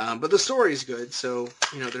 But the story's good, so,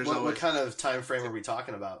 there's what kind of time frame are we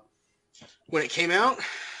talking about? When it came out?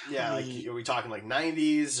 Yeah, are we talking like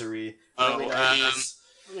 90s? Are we early 90s?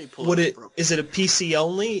 Let me pull it up. Is it a PC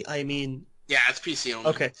only? I mean... Yeah, it's PC only.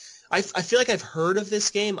 Okay. I feel like I've heard of this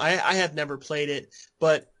game. I have never played it,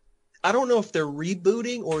 but I don't know if they're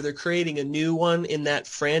rebooting or they're creating a new one in that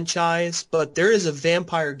franchise, but there is a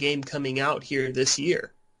vampire game coming out here this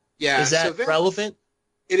year. Yeah. Is that relevant?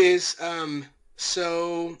 It is.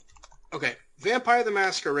 Okay. Vampire the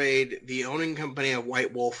Masquerade, the owning company of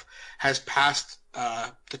White Wolf, has passed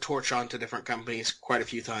the torch on to different companies quite a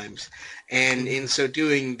few times. And in so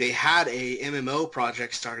doing, they had a MMO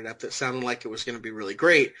project started up that sounded like it was going to be really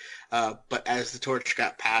great. But as the torch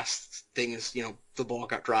got passed, things, the ball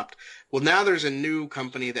got dropped. Well, now there's a new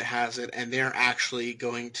company that has it, and they're actually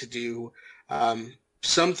going to do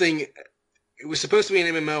something. It was supposed to be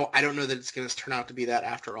an MMO. I don't know that it's going to turn out to be that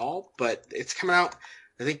after all, but it's coming out.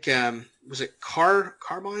 I think, was it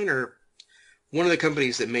Carbine, or one of the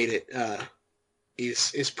companies that made it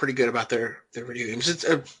is pretty good about their video games. It's,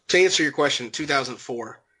 to answer your question,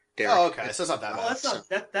 2004, Derek. Oh, okay. So it's not that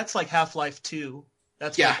bad. That's like Half-Life 2.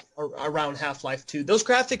 That's yeah. like around Half-Life 2. Those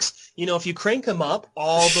graphics, if you crank them up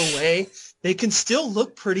all the way, they can still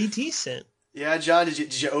look pretty decent. Yeah, John,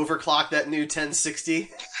 did you overclock that new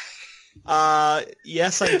 1060?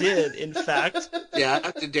 Yes, I did, in fact.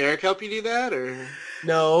 Yeah, did Derek help you do that, or?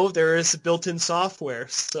 No, there is built-in software,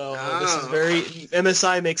 so this is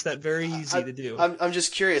MSI makes that very easy to do. I'm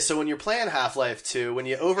just curious, so when you're playing Half-Life 2, when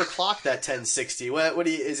you overclock that 1060, what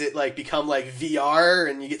do you, is it like become like VR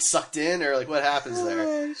and you get sucked in, or like what happens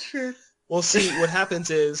there? Sure. Well, see, what happens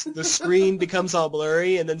is the screen becomes all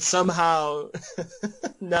blurry, and then somehow,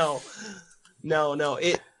 no,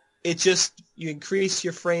 it just, you increase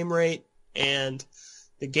your frame rate, and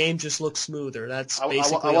the game just looks smoother. That's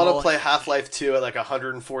basically I want to play Half-Life 2 at like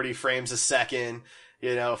 140 frames a second,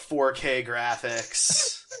 4K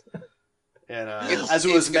graphics, as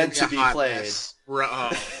it was meant to be played.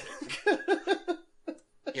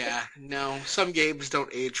 Yeah, no, some games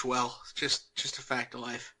don't age well. Just a fact of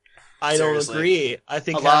life. I don't agree. I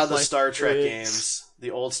think a lot of the Star Trek games,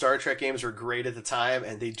 the old Star Trek games, were great at the time,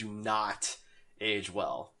 and they do not age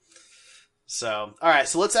well. So, all right.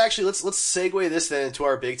 So let's segue this then into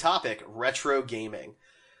our big topic, retro gaming.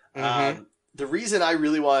 Mm-hmm. The reason I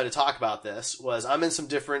really wanted to talk about this was I'm in some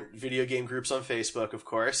different video game groups on Facebook, of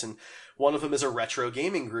course, and one of them is a retro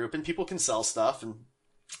gaming group, and people can sell stuff. And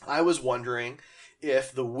I was wondering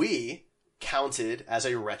if the Wii counted as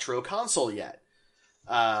a retro console yet,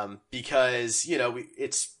 because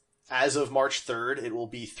it's as of March 3rd, it will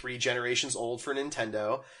be 3 generations old for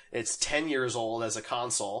Nintendo. It's 10 years old as a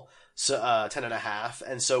console. So, 10 and a half.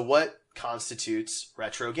 And so what constitutes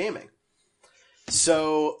retro gaming?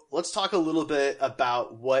 So let's talk a little bit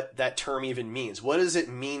about what that term even means. What does it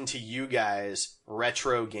mean to you guys,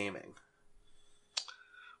 retro gaming?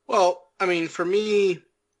 Well, I mean, for me,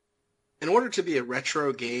 in order to be a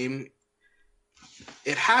retro game,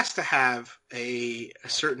 it has to have a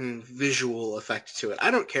certain visual effect to it. I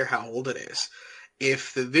don't care how old it is.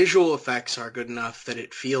 If the visual effects are good enough that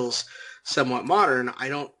it feels somewhat modern, I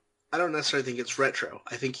don't necessarily think it's retro.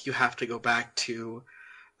 I think you have to go back to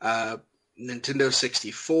Nintendo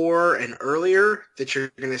 64 and earlier that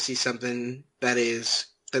you're going to see something that is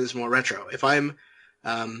more retro. If I'm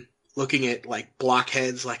looking at like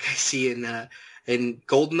blockheads like I see in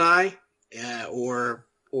GoldenEye or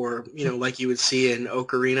like you would see in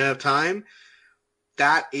Ocarina of Time,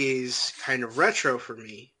 that is kind of retro for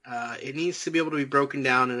me. It needs to be able to be broken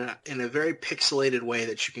down in a very pixelated way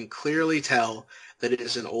that you can clearly tell that it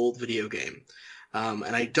is an old video game.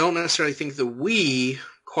 And I don't necessarily think the Wii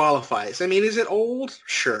qualifies. I mean, is it old?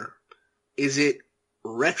 Sure. Is it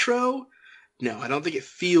retro? No, I don't think it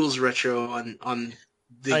feels retro on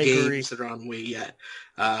the games that are on Wii yet.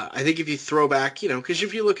 I think if you throw back, because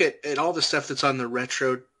if you look at all the stuff that's on the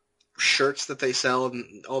retro shirts that they sell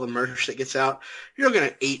and all the merch that gets out, you're looking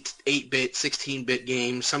at 8-bit, 16-bit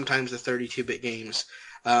games, sometimes the 32-bit games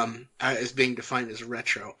as being defined as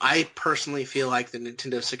retro. I personally feel like the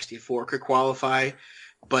Nintendo 64 could qualify,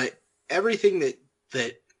 but everything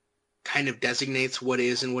that kind of designates what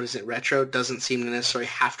is and what isn't retro doesn't seem to necessarily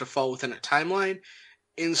have to fall within a timeline,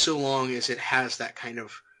 in so long as it has that kind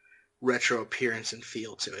of retro appearance and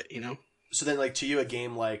feel to it, you know? So then, like, to you, a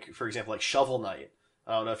game like, for example, like Shovel Knight.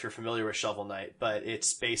 I don't know if you're familiar with Shovel Knight, but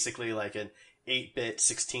it's basically like an 8-bit,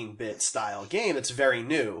 16-bit style game. It's very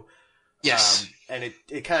new. Yes. And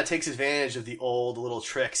it kind of takes advantage of the old little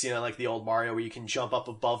tricks, you know, like the old Mario where you can jump up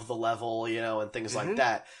above the level, you know, and things like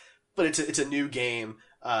that. But it's a new game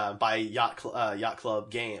by Yacht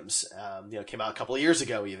Club Games. You know, came out a couple of years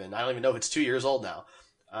ago even. I don't even know if it's 2 years old now.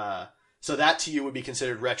 So that to you would be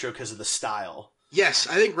considered retro because of the style. Yes,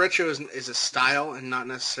 I think retro is a style and not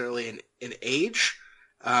necessarily an age.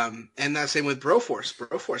 And that same with Broforce.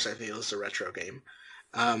 Broforce, I feel, is a retro game.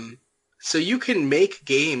 So you can make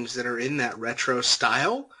games that are in that retro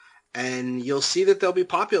style, and you'll see that they'll be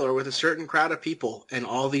popular with a certain crowd of people. And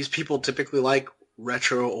all these people typically like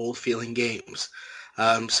retro, old-feeling games.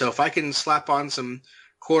 So if I can slap on some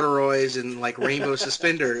corduroys and like rainbow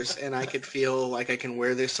suspenders, and I could feel like I can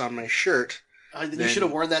wear this on my shirt. You should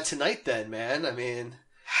have worn that tonight then, man. I mean...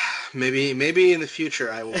 Maybe in the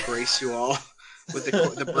future I will grace you all with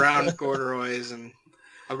the brown corduroys, and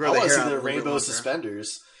I'll grow the hair out. I want to see the rainbow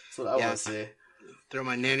suspenders. That's what I want to see. Throw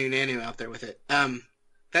my nanu out there with it.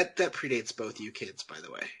 That predates both you kids, by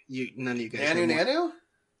the way. None of you guys. Nanu?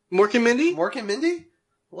 Mork and Mindy? Mork and Mindy?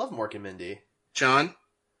 Love Mork and Mindy. John?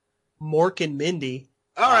 Mork and Mindy.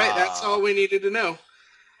 All right, that's all we needed to know.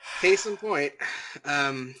 Case in point.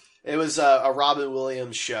 It was a Robin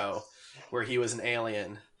Williams show where he was an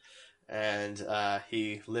alien and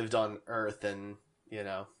he lived on Earth and, you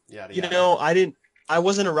know, yada yada. You know, I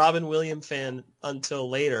wasn't a Robin Williams fan until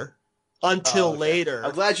later. Later.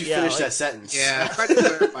 I'm glad you finished that sentence. Yeah, I tried to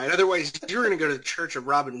clarify it. Otherwise, you're going to go to the Church of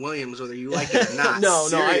Robin Williams whether you like it or not. No,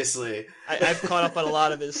 seriously. I've caught up on a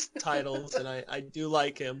lot of his titles, and I do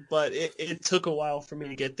like him, but it took a while for me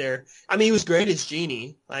to get there. I mean, he was great as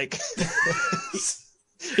Genie. Like,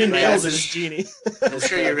 he nailed it as Genie. I'm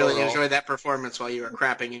sure you really enjoyed that performance while you were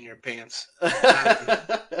crapping in your pants.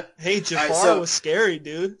 Hey, Jafar was scary,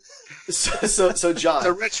 dude. So John.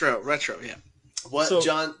 So retro, yeah.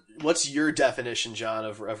 John, what's your definition, John,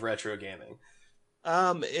 of retro gaming?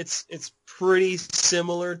 It's pretty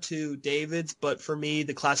similar to David's, but for me,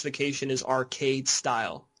 the classification is arcade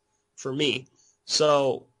style for me.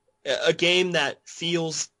 So a game that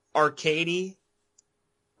feels arcadey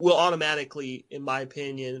will automatically, in my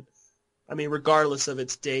opinion, I mean, regardless of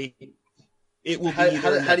its date, it will be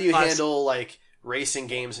how do you handle, like, racing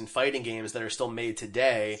games and fighting games that are still made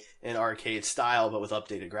today in arcade style but with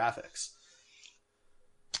updated graphics?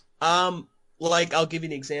 Like, I'll give you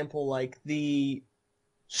an example, like the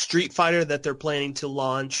Street Fighter that they're planning to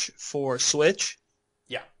launch for Switch.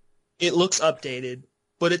 Yeah. It looks updated,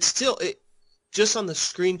 but it's still, just on the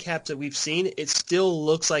screen caps that we've seen, it still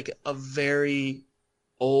looks like a very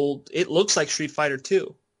old, it looks like Street Fighter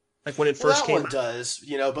 2. Like when it first came out. That one does,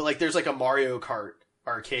 you know, but like there's like a Mario Kart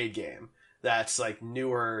arcade game that's like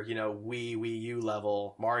newer, you know, Wii U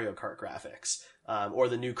level Mario Kart graphics. Or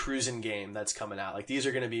the new Cruisin' game that's coming out. Like, these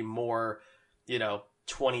are going to be more, you know,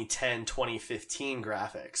 2010, 2015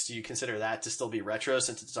 graphics. Do you consider that to still be retro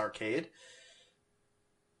since it's arcade?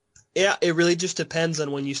 Yeah, it really just depends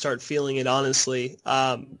on when you start feeling it, honestly.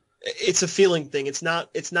 It's a feeling thing. It's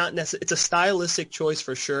not necessarily, it's a stylistic choice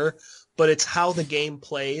for sure, but it's how the game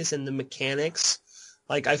plays and the mechanics.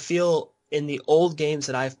 Like, I feel in the old games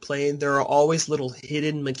that I've played, there are always little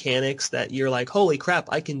hidden mechanics that you're like, holy crap,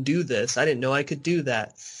 I can do this. I didn't know I could do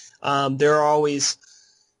that. There are always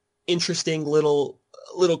interesting little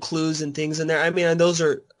clues and things in there. I mean, and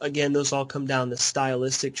those all come down to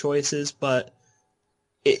stylistic choices, but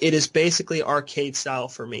it is basically arcade style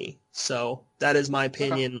for me. So that is my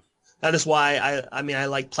opinion. Okay. That is why I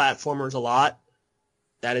like platformers a lot.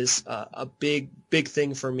 That is a big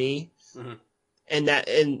thing for me. Mm-hmm.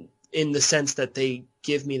 And in the sense that they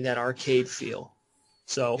give me that arcade feel.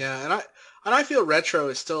 So yeah, and I feel retro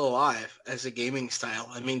is still alive as a gaming style.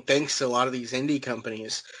 I mean, thanks to a lot of these indie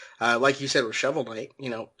companies, like you said with Shovel Knight, you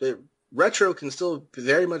know, the retro can still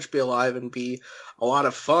very much be alive and be a lot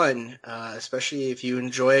of fun, especially if you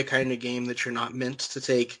enjoy a kind of game that you're not meant to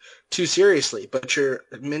take too seriously, but you're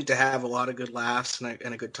meant to have a lot of good laughs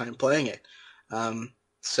and a good time playing it.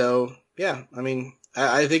 So yeah, I mean,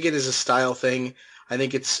 I think it is a style thing. I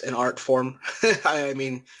think it's an art form. I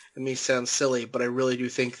mean, it may sound silly, but I really do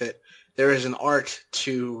think that there is an art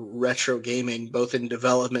to retro gaming, both in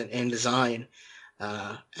development and design.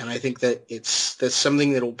 And I think that that's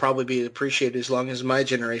something that will probably be appreciated as long as my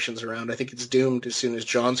generation's around. I think it's doomed as soon as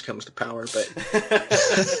John's comes to power. But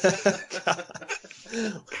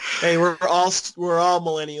hey, we're all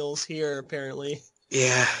millennials here, apparently.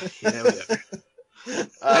 Yeah, whatever.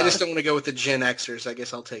 I just don't want to go with the Gen Xers. I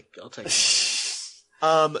guess I'll take.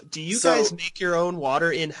 Do you guys make your own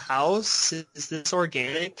water in house? Is this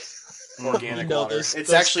organic? Organic water.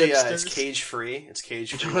 It's actually it's cage free. It's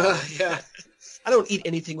cage free. Yeah. I don't eat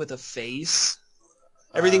anything with a face.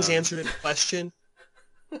 Everything's answered in question.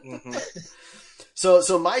 Mm-hmm.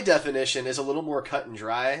 So my definition is a little more cut and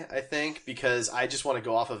dry, I think, because I just want to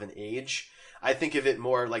go off of an age. I think of it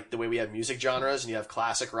more like the way we have music genres, and you have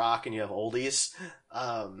classic rock and you have oldies.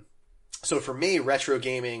 So for me, retro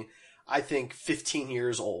gaming, I think 15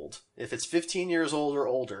 years old. If it's 15 years old or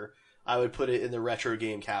older, I would put it in the retro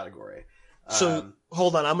game category. So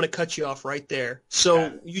hold on, I'm going to cut you off right there.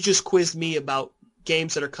 So you just quizzed me about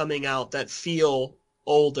games that are coming out that feel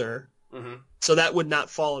older. Mm-hmm. So that would not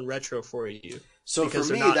fall in retro for you. So for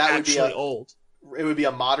me, that would be old. It would be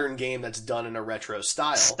a modern game that's done in a retro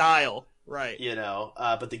style. Right.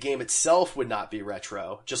 But the game itself would not be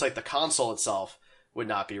retro, just like the console itself would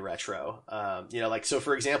not be retro. So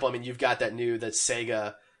for example, I mean, you've got that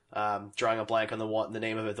Sega, drawing a blank on the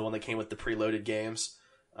name of it, the one that came with the preloaded games.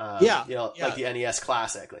 Like the NES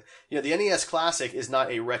Classic. The NES Classic is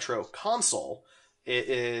not a retro console. It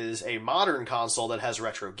is a modern console that has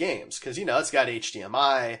retro games because, it's got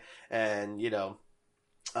HDMI and,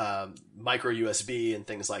 micro USB and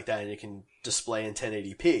things like that, and it can display in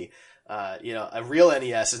 1080p. A real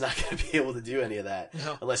NES is not going to be able to do any of that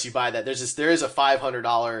unless you buy that. There is a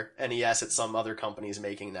 $500 NES that some other companies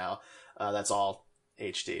making now. That's all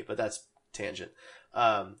HD, but that's tangent.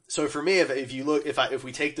 So for me, if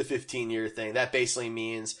we take the 15-year thing, that basically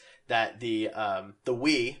means that the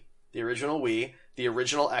Wii, the original Wii, the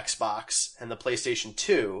original Xbox, and the PlayStation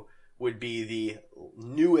 2 would be the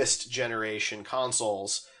newest generation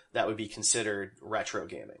consoles that would be considered retro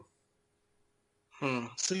gaming.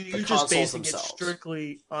 So you're just basing it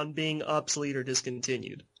strictly on being obsolete or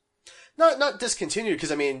discontinued? Not discontinued,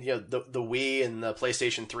 because I mean, the Wii and the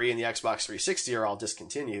PlayStation 3 and the Xbox 360 are all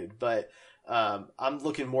discontinued, but I'm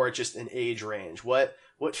looking more at just an age range. What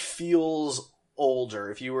feels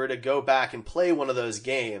older? If you were to go back and play one of those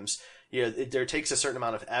games, there takes a certain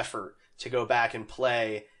amount of effort to go back and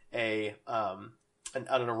play an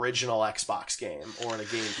original Xbox game or a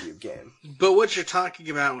GameCube game. But what you're talking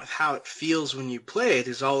about with how it feels when you play it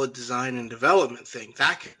is all a design and development thing.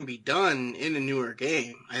 That can be done in a newer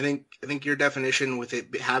game. I think your definition with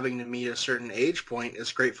it having to meet a certain age point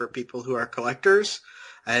is great for people who are collectors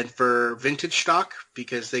and for vintage stock,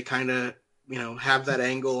 because they kind of, have that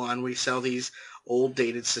angle on we sell these old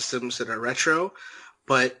dated systems that are retro.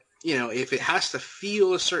 But if it has to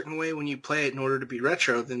feel a certain way when you play it in order to be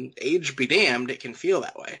retro, then age be damned, it can feel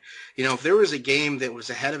that way. If there was a game that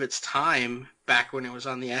was ahead of its time back when it was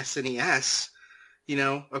on the SNES,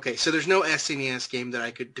 okay, so there's no SNES game that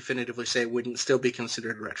I could definitively say wouldn't still be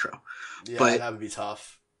considered retro. Yeah, but that would be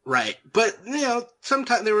tough. Right. But,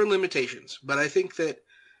 sometimes there were limitations. But I think that,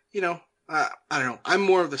 I don't know. I'm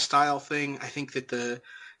more of the style thing. I think that the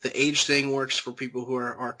age thing works for people who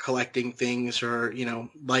are collecting things or,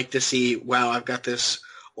 like to see, wow, I've got this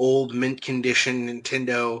old mint condition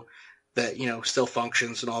Nintendo that, still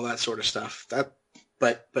functions and all that sort of stuff.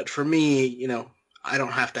 But for me, I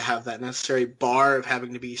don't have to have that necessary bar of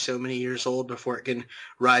having to be so many years old before it can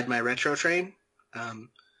ride my retro train. And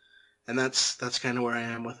that's kind of where I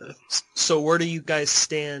am with it. So where do you guys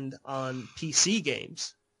stand on PC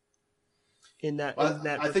games?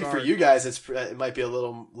 I think for you guys, it might be a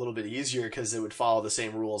little bit easier because it would follow the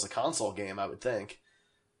same rule as a console game, I would think.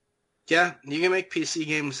 Yeah, you can make PC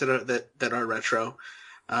games that are retro.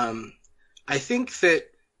 I think that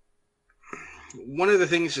one of the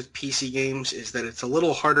things with PC games is that it's a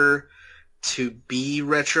little harder to be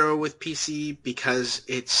retro with PC because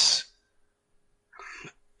it's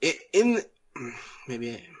in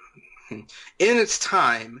its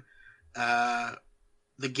time.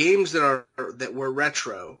 The games that were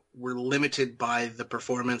retro were limited by the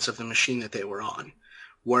performance of the machine that they were on.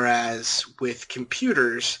 Whereas with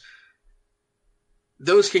computers,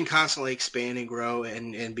 those can constantly expand and grow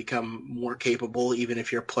and become more capable even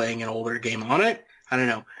if you're playing an older game on it. I don't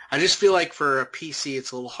know. I just feel like for a PC,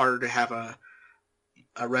 it's a little harder to have a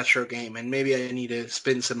retro game, and maybe I need to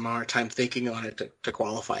spend some more time thinking on it to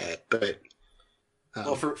qualify it. But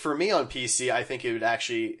well, for me on PC, I think it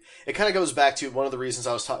kind of goes back to one of the reasons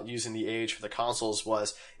I was using the age for the consoles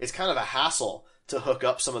was it's kind of a hassle to hook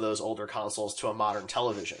up some of those older consoles to a modern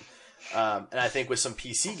television. And I think with some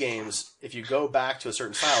PC games, if you go back to a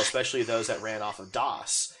certain style, especially those that ran off of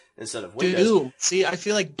DOS instead of Windows, Doom. See, I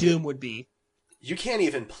feel like Doom would be. You can't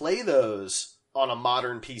even play those on a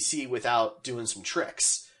modern PC without doing some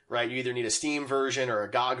tricks, right? You either need a Steam version or a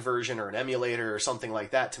GOG version or an emulator or something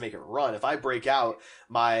like that to make it run. If I break out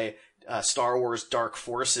my Star Wars Dark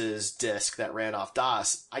Forces disc that ran off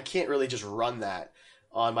DOS, I can't really just run that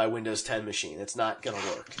on my Windows 10 machine. It's not going to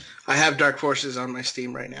work. I have Dark Forces on my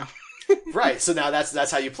Steam right now. Right. So now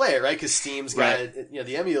that's how you play it, right? Because Steam's got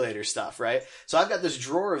the emulator stuff, right? So I've got this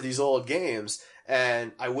drawer of these old games,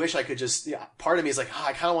 and I wish I could just. Part of me is like,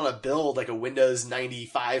 I kind of want to build like a Windows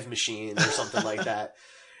 95 machine or something like that.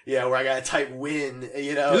 Yeah, where I gotta type win,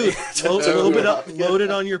 Dude, load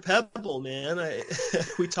it on your Pebble, man.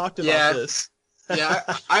 We talked about this. Yeah,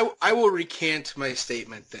 I will recant my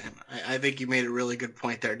statement then. I think you made a really good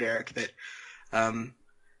point there, Derek, that,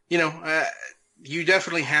 you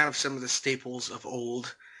definitely have some of the staples of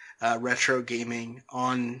old retro gaming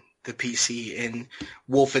on the PC in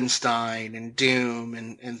Wolfenstein and Doom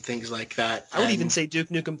and things like that. I would even say Duke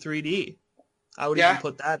Nukem 3D. I would even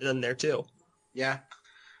put that in there too. Yeah.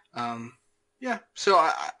 So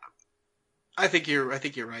I think you're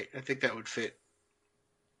right. I think that would fit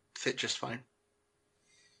just fine.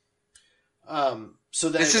 So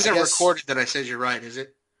then this isn't recorded that I said you're right, is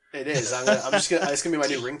it? It is. It's gonna be my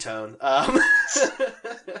new ringtone.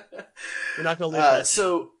 We're not gonna leave that.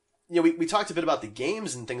 So we talked a bit about the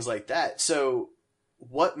games and things like that. So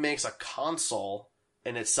what makes a console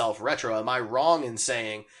in itself retro? Am I wrong in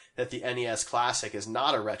saying that the NES Classic is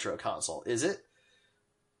not a retro console? Is it?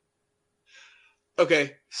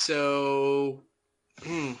 Okay, so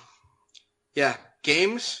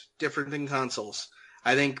games different than consoles.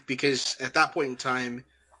 I think because at that point in time,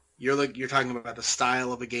 you're talking about the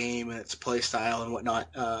style of a game and its play style and whatnot.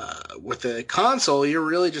 With the console, you're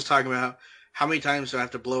really just talking about how many times do I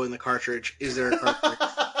have to blow in the cartridge? Is there a cartridge?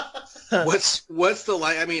 what's the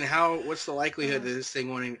likelihood of this thing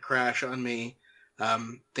wanting to crash on me?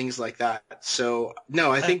 Things like that. So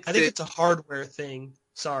no, I think it's a hardware thing.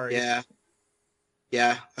 Sorry. Yeah,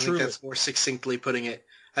 I think that's more succinctly putting it.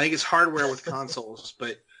 I think it's hardware with consoles,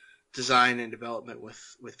 but design and development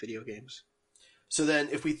with video games. So then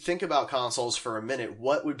if we think about consoles for a minute,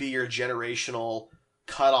 what would be your generational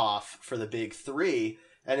cutoff for the big three?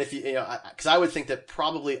 And if because I would think that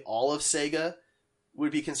probably all of Sega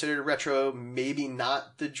would be considered retro, maybe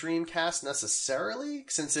not the Dreamcast necessarily,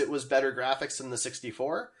 since it was better graphics than the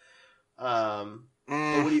 64. But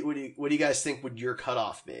what do you guys think would your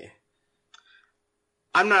cutoff be?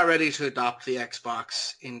 I'm not ready to adopt the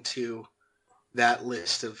Xbox into that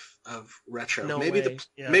list of retro. No maybe way.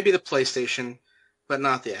 Maybe the PlayStation, but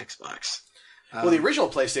not the Xbox. Well, the original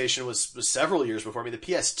PlayStation was several years before. I mean, the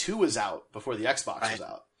PS2 was out before the Xbox was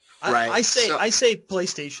out. I say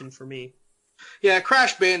PlayStation for me. Yeah,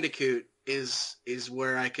 Crash Bandicoot is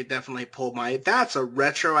where I could definitely pull that's a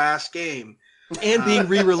retro ass game. And being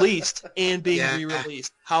re-released.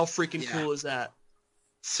 How freaking cool is that?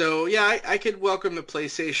 So yeah, I could welcome the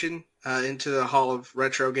PlayStation into the hall of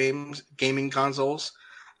retro gaming consoles,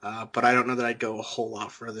 but I don't know that I'd go a whole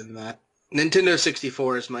lot further than that. Nintendo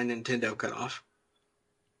 64 is my Nintendo cutoff.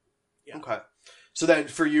 Yeah. Okay. So then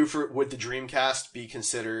for you, would the Dreamcast be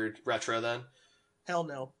considered retro then? Hell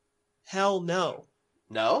no.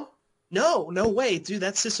 No? No way, dude.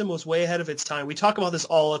 That system was way ahead of its time. We talk about this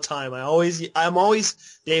all the time. I'm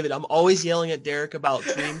always yelling at Derek about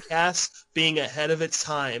Dreamcast being ahead of its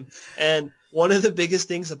time. And one of the biggest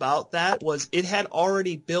things about that was it had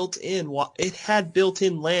already built-in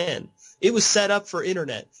LAN. It was set up for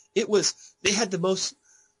internet. They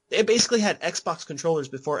basically had Xbox controllers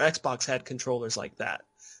before Xbox had controllers like that.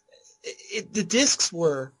 The discs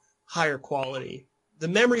were higher quality. The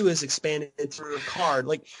memory was expanded through a card.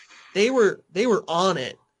 Like, they were on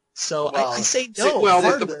it. So I say no.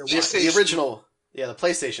 The original, the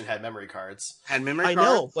PlayStation had memory cards. Had memory cards? I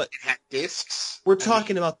know, but it had discs. We're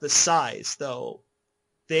talking about the size, though.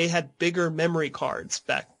 They had bigger memory cards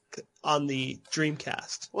back on the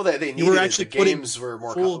Dreamcast. Well, they needed it. The games were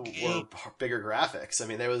bigger graphics. I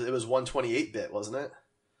mean, it was 128-bit, wasn't it?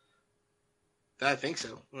 I think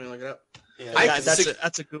so. Let me look it up. Yeah,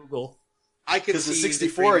 that's a Google. Because the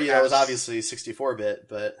 64, was obviously 64-bit,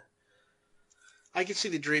 but I could see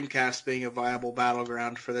the Dreamcast being a viable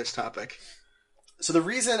battleground for this topic. So the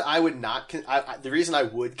reason I would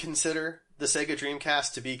consider the Sega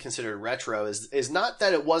Dreamcast to be considered retro is not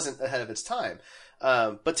that it wasn't ahead of its time,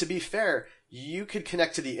 but to be fair, you could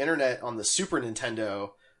connect to the internet on the Super Nintendo.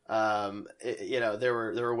 There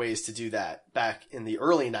were ways to do that back in the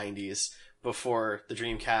early 90s before the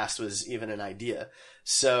Dreamcast was even an idea.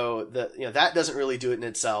 So that doesn't really do it in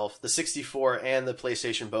itself. The 64 and the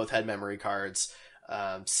PlayStation both had memory cards.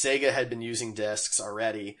 Sega had been using discs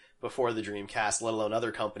already before the Dreamcast, let alone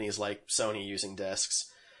other companies like Sony using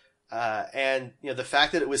discs. And the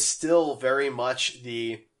fact that it was still very much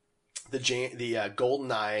the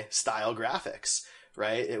GoldenEye style graphics,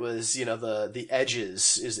 right? It was, the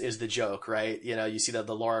edges is the joke, right? You see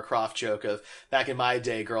the Lara Croft joke of back in my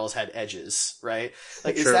day, girls had edges, right?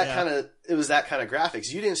 Like, Sure, it was that kind of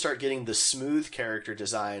graphics. You didn't start getting the smooth character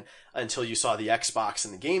design until you saw the Xbox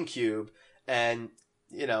and the GameCube. And,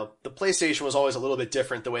 the PlayStation was always a little bit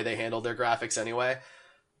different the way they handled their graphics anyway.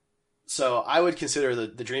 So I would consider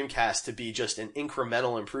the Dreamcast to be just an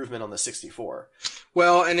incremental improvement on the 64.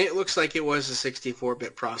 Well, and it looks like it was a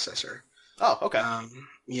 64-bit processor. Oh, okay.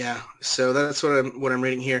 Yeah, so that's what I'm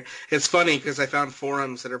reading here. It's funny because I found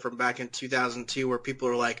forums that are from back in 2002 where people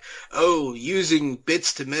are like, "Oh, using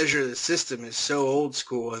bits to measure the system is so old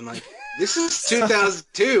school." And like, this is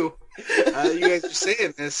 2002. You guys are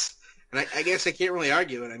saying this, and I guess I can't really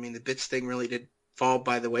argue it. I mean, the bits thing really did fall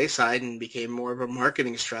by the wayside and became more of a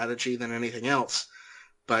marketing strategy than anything else.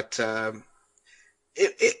 But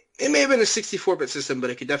it may have been a 64-bit system, but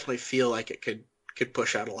it could definitely feel like it could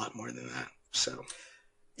push out a lot more than that. So,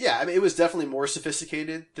 yeah, I mean, it was definitely more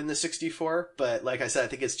sophisticated than the 64, but like I said, I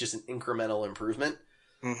think it's just an incremental improvement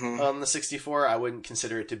on the 64. I wouldn't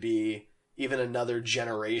consider it to be even another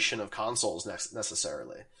generation of consoles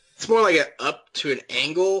necessarily. It's more like an up to an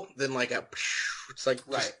angle than like a. It's like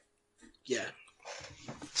right, yeah.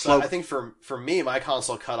 So I think for me, my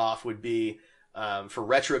console cutoff would be for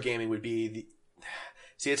retro gaming would be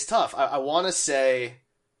see, it's tough. I want to say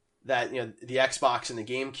that the Xbox and the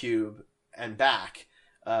GameCube and back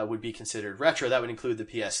would be considered retro. That would include the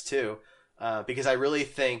PS2 because I really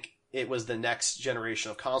think it was the next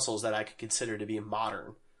generation of consoles that I could consider to be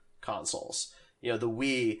modern consoles. The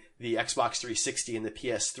Wii, the Xbox 360, and the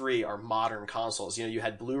PS3 are modern consoles. You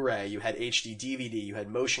had Blu-ray, you had HD DVD, you had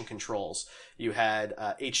motion controls, you had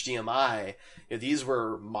HDMI. These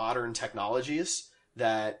were modern technologies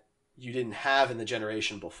that you didn't have in the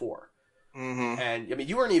generation before. Mm-hmm. And I mean,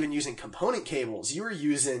 you weren't even using component cables. You were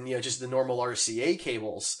using, just the normal RCA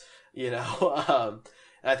cables, and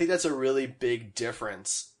I think that's a really big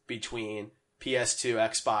difference between PS2,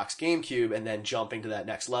 Xbox, GameCube, and then jumping to that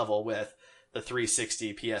next level with the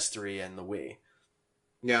 360, PS3, and the Wii.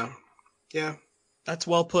 Yeah. Yeah. That's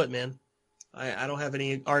well put, man. I don't have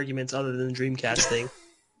any arguments other than the Dreamcast thing.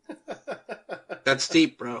 That's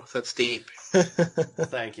deep, bro. That's deep.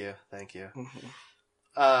 Thank you.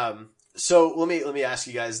 Mm-hmm. So let me ask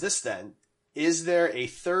you guys this then. Is there a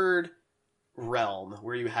third realm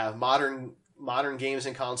where you have modern games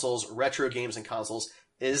and consoles, retro games and consoles?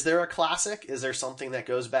 Is there a classic? Is there something that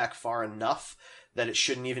goes back far enough that it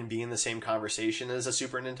shouldn't even be in the same conversation as a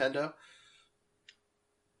Super Nintendo?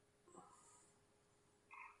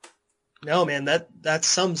 No, man, that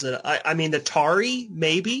sums it. I mean, Atari,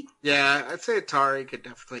 maybe? Yeah, I'd say Atari could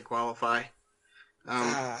definitely qualify.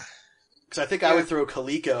 Because I think I would throw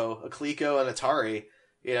Coleco and Atari.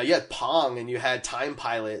 You had Pong and you had Time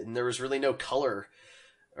Pilot, and there was really no color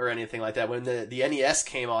or anything like that. When the NES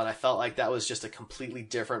came on, I felt like that was just a completely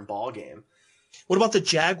different ball game. What about the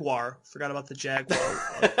Jaguar? Forgot about the Jaguar.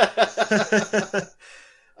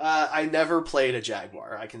 I never played a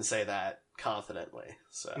Jaguar. I can say that confidently.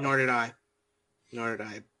 So. Nor did I.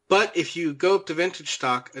 But if you go up to Vintage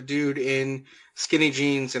Stock, a dude in skinny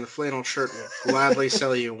jeans and a flannel shirt will gladly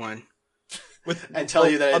sell you one. And tell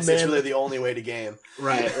you that it's really the only way to game.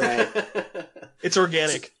 Right. It's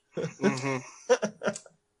organic. Mm-hmm.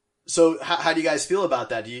 So how do you guys feel about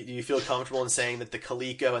that? Do you feel comfortable in saying that the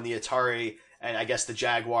Coleco and the Atari and I guess the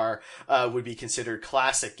Jaguar would be considered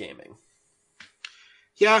classic gaming?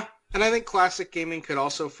 Yeah, and I think classic gaming could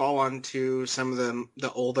also fall onto some of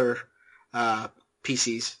the older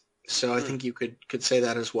PCs. So I think you could say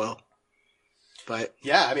that as well. But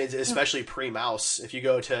yeah, I mean, especially pre-mouse. If you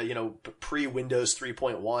go to pre-Windows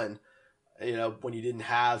 3.1, when you didn't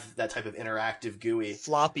have that type of interactive GUI.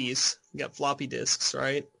 Floppies. You got floppy disks,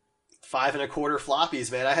 right? 5 1/4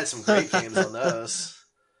 floppies, man. I had some great games on those.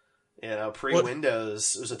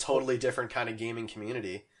 Pre-Windows, it was a totally different kind of gaming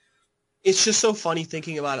community. It's just so funny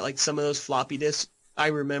thinking about it. Like some of those floppy disks, I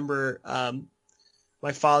remember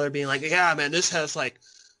my father being like, "Yeah, man, this has like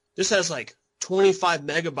 25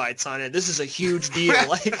 megabytes on it. This is a huge deal."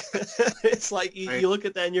 Like, it's like you look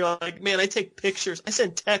at that and you're like, "Man, I take pictures. I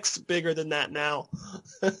send texts bigger than that now."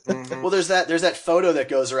 Well, there's that photo that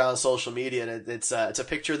goes around social media, and it's a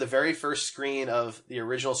picture of the very first screen of the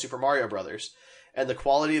original Super Mario Brothers, and the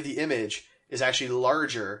quality of the image is actually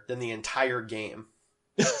larger than the entire game.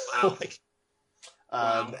 Wow.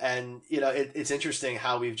 Wow. And it's interesting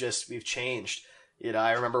how we've changed.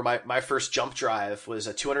 I remember my first jump drive was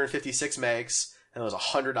a 256 megs and it was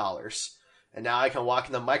 $100. And now I can walk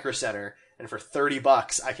in the Micro Center and for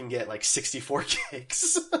 $30 I can get like 64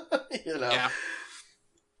 gigs. Yeah.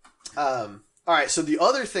 All right. So the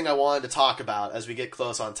other thing I wanted to talk about as we get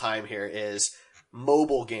close on time here is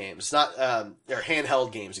mobile games, not, or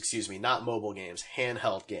handheld games, excuse me, not mobile games,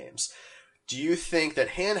 handheld games. Do you think that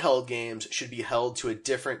handheld games should be held to a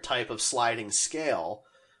different type of sliding scale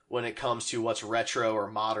when it comes to what's retro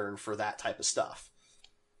or modern for that type of stuff?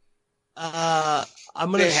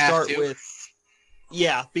 I'm going to start with,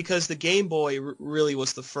 because the Game Boy really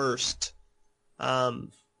was the first. I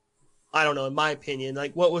don't know, in my opinion,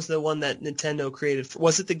 like what was the one that Nintendo created?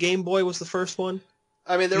 Was it the Game Boy was the first one?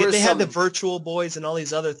 I mean, they had the Virtual Boys and all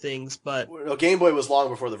these other things, but no, Game Boy was long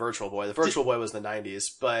before the Virtual Boy. The Virtual Boy was the 90s,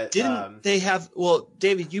 but didn't they have? Well,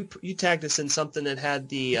 David, you tagged us in something that had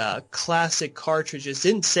the classic cartridges.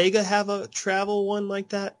 Didn't Sega have a travel one like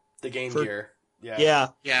that? The Game Gear, yeah.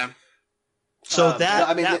 So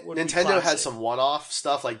Nintendo had some one-off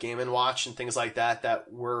stuff like Game & Watch and things like that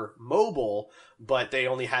were mobile, but they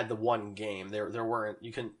only had the one game. There weren't,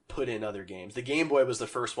 you couldn't put in other games. The Game Boy was the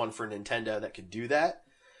first one for Nintendo that could do that.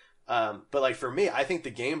 But like for me, I think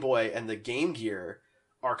the Game Boy and the Game Gear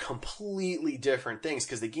are completely different things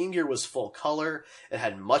because the Game Gear was full color. It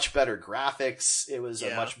had much better graphics. It was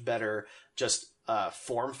a much better just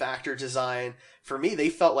form factor design. For me, they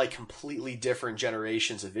felt like completely different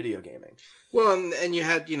generations of video gaming. Well, and you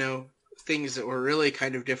had, things that were really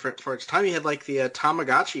kind of different for its time. You had like the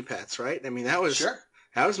Tamagotchi pets, right? I mean, that was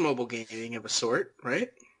mobile gaming of a sort, right?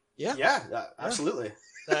 Yeah. Yeah, absolutely.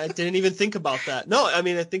 I didn't even think about that. No, I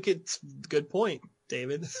mean, I think it's a good point,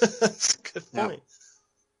 David. It's a good point.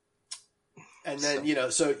 And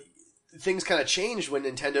then, so things kind of changed when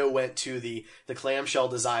Nintendo went to the clamshell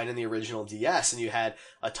design in the original DS, and you had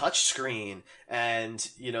a touch screen, and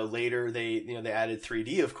later they added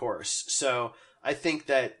 3D, of course. So I think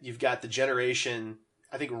that you've got the generation.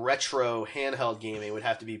 I think retro handheld gaming would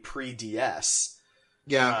have to be pre-DS.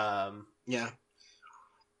 Yeah.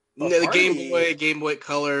 The Game Boy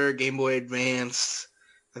Color, Game Boy Advance.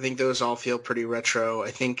 I think those all feel pretty retro.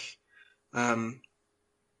 I think.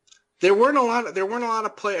 There weren't a lot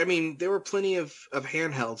of play. I mean, there were plenty of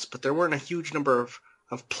handhelds, but there weren't a huge number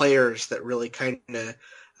of players that really kind of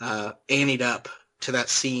anteed up to that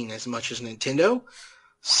scene as much as Nintendo.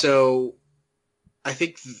 So I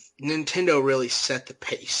think Nintendo really set the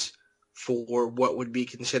pace for what would be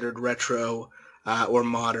considered retro or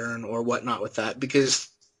modern or whatnot with that, because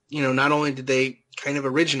not only did they kind of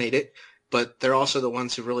originate it, but they're also the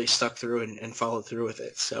ones who really stuck through and followed through with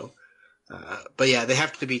it. So. But yeah, they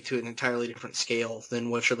have to be to an entirely different scale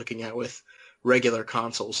than what you're looking at with regular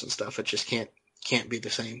consoles and stuff. It just can't be the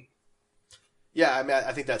same. Yeah, I mean,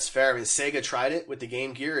 I think that's fair. I mean, Sega tried it with the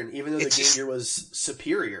Game Gear, and even though the Game Gear was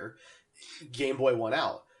superior, Game Boy won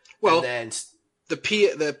out. Well, and then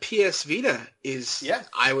the PS Vita is,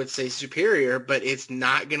 I would say, superior, but it's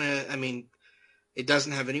not gonna. I mean, it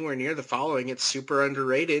doesn't have anywhere near the following. It's super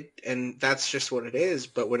underrated, and that's just what it is.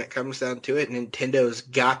 But when it comes down to it, Nintendo's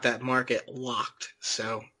got that market locked.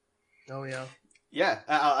 So, oh yeah, yeah.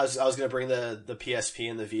 I was going to bring the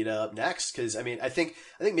PSP and the Vita up next because I mean I think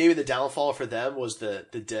maybe the downfall for them was the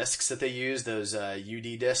discs that they used, those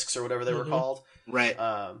UD discs or whatever they were called, right?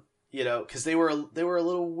 Because they were a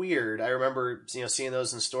little weird. I remember seeing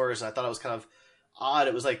those in stores, and I thought it was kind of odd.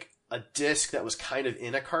 It was like a disc that was kind of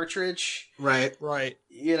in a cartridge. Right.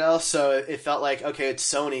 So it felt like, okay, it's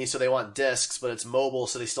Sony, so they want discs, but it's mobile,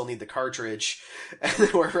 so they still need the cartridge, and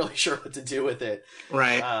they weren't really sure what to do with it.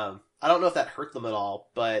 Right. I don't know if that hurt them at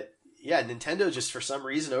all, but yeah, Nintendo just for some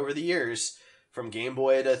reason over the years, from Game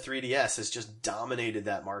Boy to 3DS, has just dominated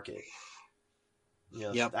that market.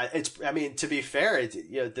 Yep. I mean, to be fair,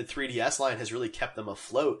 the 3DS line has really kept them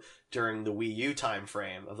afloat during the Wii U time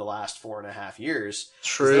frame of the last 4.5 years.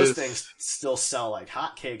 True. Those things still sell like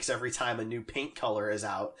hotcakes every time a new paint color is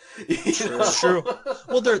out. True.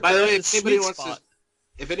 Well, by the way,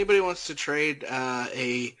 if anybody wants to trade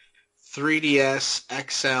a 3DS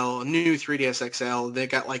XL, new 3DS XL, they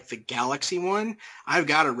got like the Galaxy one. I've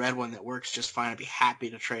got a red one that works just fine. I'd be happy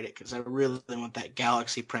to trade it because I really want that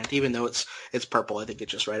Galaxy print, even though it's purple. I think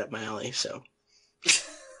it's just right up my alley. So.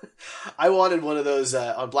 I wanted one of those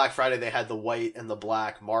on Black Friday. They had the white and the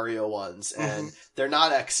black Mario ones, and they're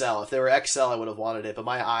not XL. If they were XL, I would have wanted it, but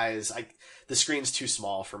my eyes, the screen's too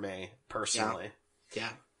small for me personally. Yeah.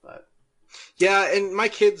 But yeah, and my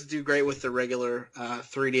kids do great with the regular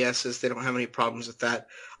 3DSs. They don't have any problems with that.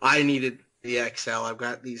 I needed the XL. I've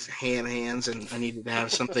got these hands, and I needed to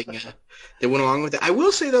have something that went along with it. I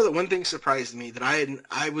will say though that one thing surprised me that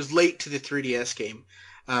I was late to the 3DS game,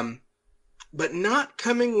 but not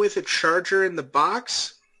coming with a charger in the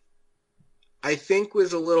box, I think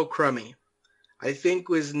was a little crummy. I think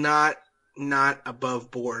was not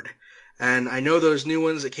above board. And I know those new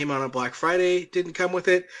ones that came out on Black Friday didn't come with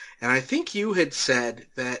it. And I think you had said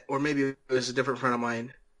that, or maybe it was a different friend of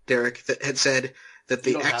mine, Derek, that had said that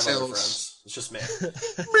the You don't have other XLs. friends. It's just me.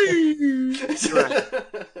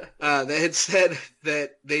 Right. They had said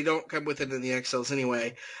that they don't come with it in the XLs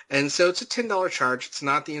anyway. And so it's a $10 charge. It's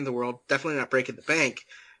not the end of the world. Definitely not breaking the bank.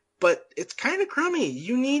 But it's kind of crummy.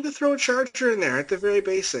 You need to throw a charger in there at the very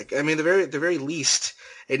basic. I mean, the very least,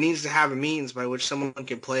 it needs to have a means by which someone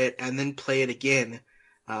can play it and then play it again,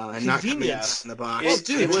 and not come in the box.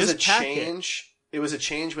 It was a change. It was a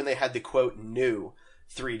change when they had the quote new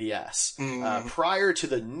 3DS. Prior to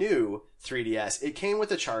the new 3DS, it came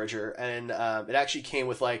with a charger, and it actually came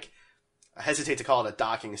with I hesitate to call it a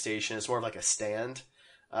docking station. It's more of like a stand.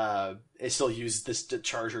 It still used this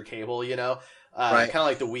charger cable, Right. Kind of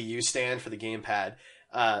like the Wii U stand for the gamepad.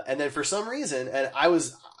 And then for some reason, and I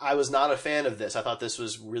was not a fan of this. I thought this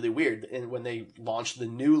was really weird. And when they launched the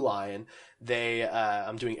new line,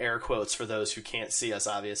 I'm doing air quotes for those who can't see us,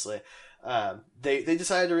 obviously. They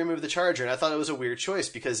decided to remove the charger, and I thought it was a weird choice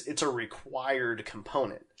because it's a required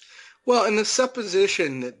component. Well, and the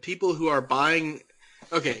supposition that people who are buying,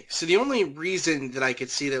 okay, so the only reason that I could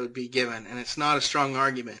see that would be given, and it's not a strong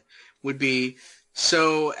argument, would be,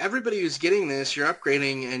 so everybody who's getting this, you're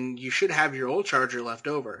upgrading and you should have your old charger left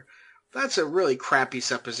over. That's a really crappy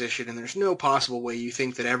supposition, and there's no possible way you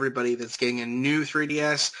think that everybody that's getting a new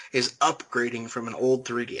 3DS is upgrading from an old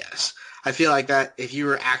 3DS. I feel like that if you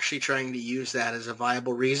were actually trying to use that as a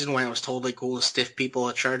viable reason why it was totally cool to stiff people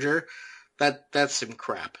a charger, that's some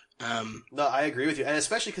crap. No, I agree with you, and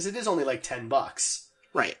especially because it is only like $10.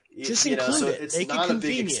 Right. Just include so it. it's Make not it a big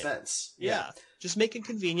convenient. expense. Yeah. Just make it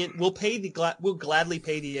convenient. We'll gladly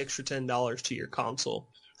pay the extra $10 to your console.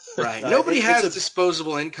 Right. Nobody has it's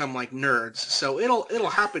disposable income like nerds, so it'll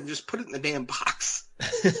happen. Just put it in the damn box.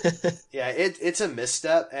 Yeah, it's a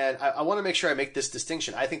misstep, and I want to make sure I make this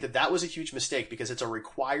distinction. I think that was a huge mistake because it's a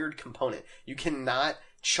required component. You cannot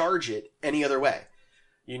charge it any other way.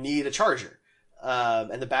 You need a charger,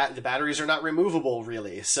 and the batteries are not removable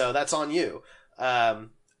really, so that's on you.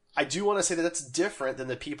 I do want to say that that's different than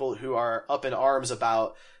the people who are up in arms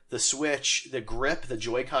about the Switch. The grip, the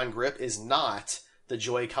Joy-Con grip, is not the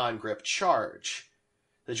Joy-Con grip charge.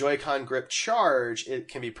 The Joy-Con grip charge, it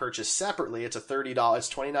can be purchased separately. It's $30.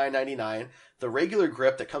 It's $29.99. The regular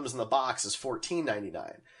grip that comes in the box is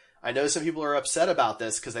 $14.99. I know some people are upset about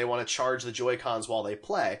this because they want to charge the Joy-Cons while they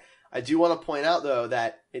play. I do want to point out though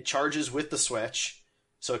that it charges with the Switch,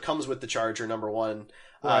 so it comes with the charger. Number one.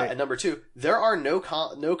 Right. And number two, there are no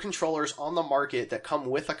controllers on the market that come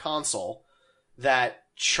with a console that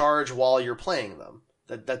charge while you're playing them.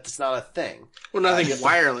 That's not a thing. Well, nothing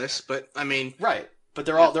wireless, but I mean, right. But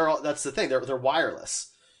they're all. That's the thing. They're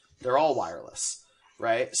wireless. They're all wireless,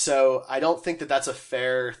 right? So I don't think that that's a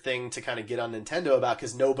fair thing to kind of get on Nintendo about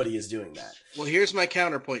because nobody is doing that. Well, here's my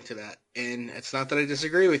counterpoint to that, and it's not that I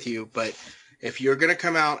disagree with you, but if you're going to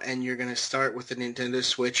come out and you're going to start with the Nintendo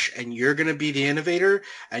Switch and you're going to be the innovator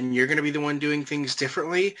and you're going to be the one doing things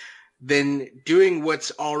differently, then doing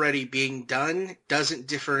what's already being done doesn't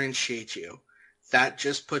differentiate you. That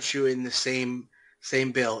just puts you in the same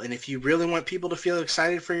bill. And if you really want people to feel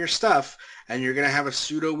excited for your stuff and you're going to have a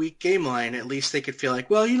pseudo-weak game line, at least they could feel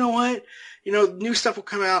like, well, you know what? New stuff will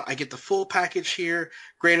come out. I get the full package here.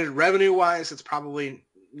 Granted, revenue-wise, it's probably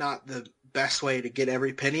not the best way to get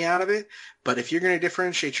every penny out of it. But if you're going to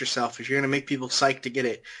differentiate yourself, if you're going to make people psyched to get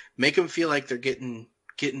it, make them feel like they're getting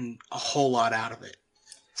a whole lot out of it.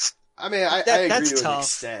 I mean, I agree that's to tough. an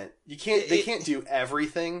extent. They can't do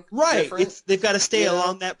everything Right. different. They've got to stay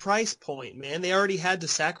along that price point, man. They already had to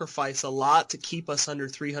sacrifice a lot to keep us under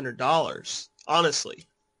 $300. Honestly.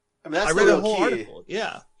 I mean, that's I read the a whole key. article.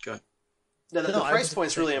 Yeah. No, the No, I price was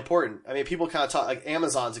point's really important. I mean, people kind of talk, like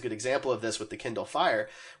Amazon's a good example of this with the Kindle Fire.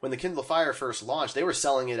 When the Kindle Fire first launched, they were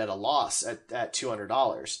selling it at a loss at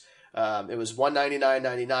 $200. It was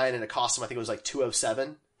 $199.99 and it cost them, I think it was like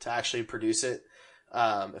 $207 to actually produce it.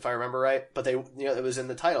 If I remember right, but it was in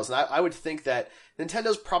the titles. And I would think that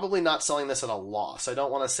Nintendo's probably not selling this at a loss. I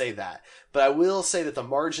don't want to say that, but I will say that the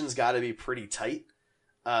margin's got to be pretty tight,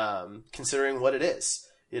 considering what it is.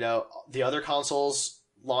 The other consoles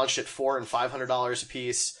launched at $400 and $500 a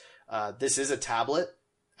piece. This is a tablet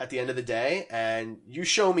at the end of the day, and you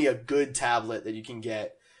show me a good tablet that you can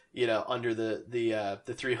get, under the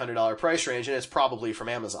 $300 price range, and it's probably from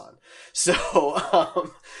Amazon. So,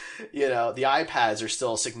 the iPads are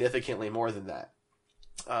still significantly more than that.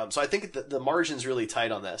 So I think the margin's really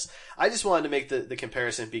tight on this. I just wanted to make the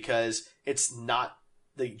comparison because it's not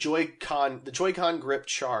the Joy-Con Grip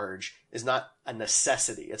Charge is not a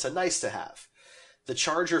necessity. It's a nice to have. The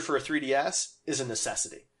charger for a 3DS is a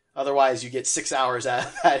necessity. Otherwise, you get 6 hours out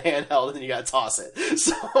of that handheld and then you got to toss it.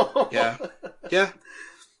 So yeah.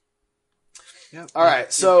 All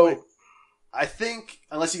right. So I think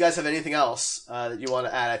unless you guys have anything else that you want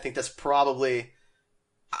to add, I think that's probably.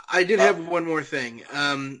 I did have one more thing,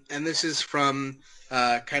 and this is from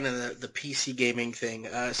kind of the PC gaming thing.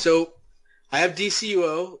 So I have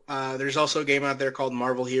DCUO. There's also a game out there called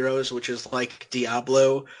Marvel Heroes, which is like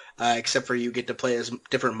Diablo, except for you get to play as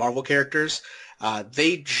different Marvel characters.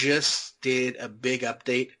 They just did a big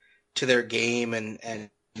update to their game and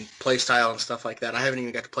play style and stuff like that. I haven't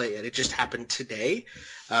even got to play it yet. It just happened today.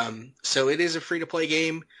 So it is a free-to-play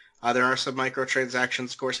game. There are some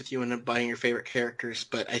microtransactions, of course, if you end up buying your favorite characters.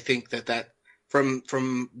 But I think that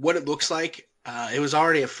from what it looks like, it was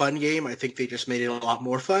already a fun game. I think they just made it a lot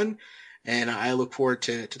more fun. And I look forward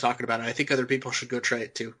to talking about it. I think other people should go try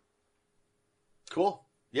it too. Cool.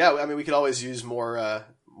 Yeah, I mean, we could always use more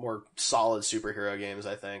solid superhero games,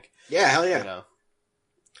 I think. Yeah, hell yeah.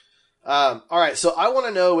 All right, so I want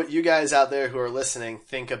to know what you guys out there who are listening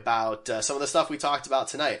think about some of the stuff we talked about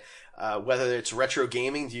tonight. Whether it's retro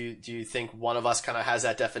gaming, do you think one of us kind of has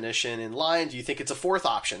that definition in line? Do you think it's a fourth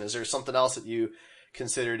option? Is there something else that you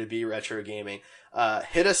consider to be retro gaming?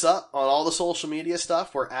 Hit us up on all the social media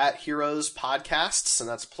stuff. We're at Heroes Podcasts, and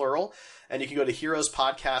that's plural. And you can go to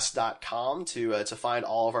heroespodcast.com to find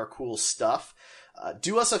all of our cool stuff.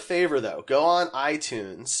 Do us a favor though. Go on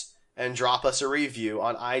iTunes and drop us a review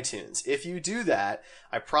on iTunes. If you do that,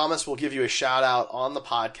 I promise we'll give you a shout out on the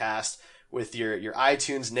podcast with your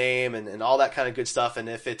iTunes name and all that kind of good stuff. And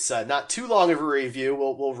if it's not too long of a review,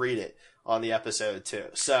 we'll read it on the episode too.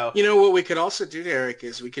 So what we could also do, Eric,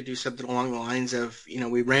 is we could do something along the lines of,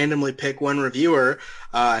 we randomly pick one reviewer,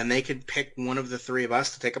 and they could pick one of the three of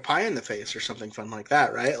us to take a pie in the face or something fun like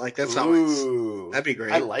that, right? Like that's always that'd be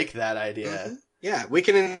great. I like that idea. Mm-hmm. Yeah, we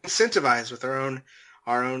can incentivize with our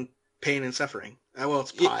own pain and suffering. Well,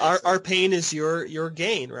 it's pie. Our pain is your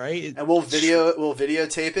gain, right? And we'll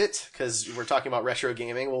videotape it because we're talking about retro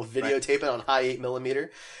gaming. We'll videotape it on high 8mm,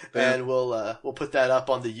 and we'll put that up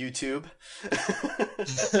on the YouTube.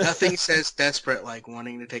 Nothing says desperate like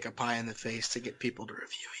wanting to take a pie in the face to get people to review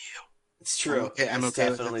you. It's true. I'm okay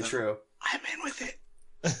definitely with it, true. I'm in with it.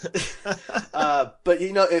 But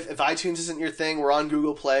if iTunes isn't your thing, we're on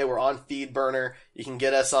Google Play, we're on FeedBurner. You can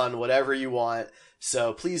get us on whatever you want.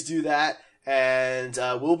 So please do that. And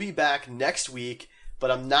we'll be back next week,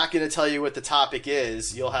 but I'm not going to tell you what the topic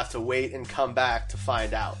is. You'll have to wait and come back to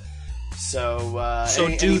find out. So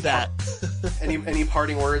any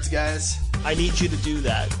parting words, guys? I need you to do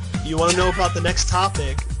that. You want to know about the next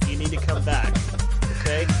topic, you need to come back.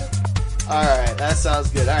 Okay? All right, that sounds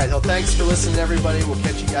good. All right, well, thanks for listening, everybody. We'll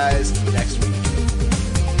catch you guys next week.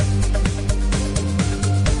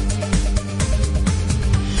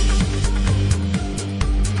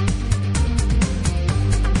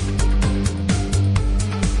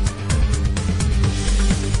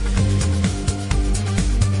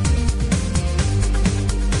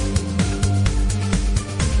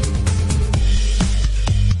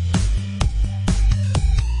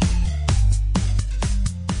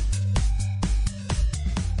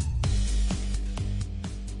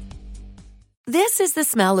 This is the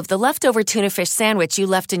smell of the leftover tuna fish sandwich you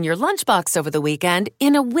left in your lunchbox over the weekend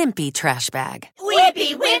in a wimpy trash bag.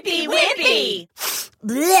 Wimpy, wimpy, wimpy!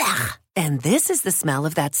 Blech! And this is the smell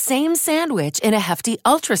of that same sandwich in a Hefty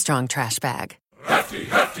Ultra Strong trash bag. Hefty,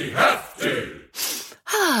 hefty, hefty!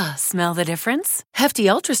 Ah, smell the difference? Hefty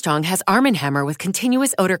Ultra Strong has Arm & Hammer with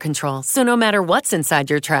continuous odor control, so no matter what's inside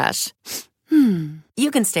your trash,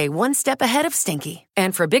 you can stay one step ahead of stinky.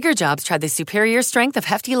 And for bigger jobs, try the superior strength of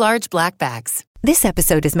Hefty Large Black Bags. This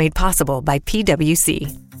episode is made possible by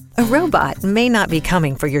PwC. A robot may not be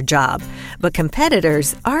coming for your job, but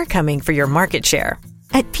competitors are coming for your market share.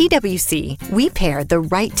 At PwC, we pair the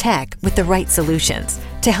right tech with the right solutions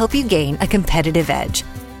to help you gain a competitive edge.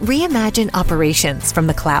 Reimagine operations from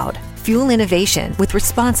the cloud, fuel innovation with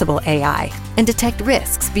responsible AI, and detect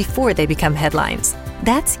risks before they become headlines.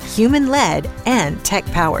 That's human-led and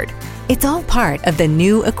tech-powered. It's all part of The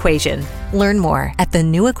New Equation. Learn more at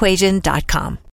thenewequation.com.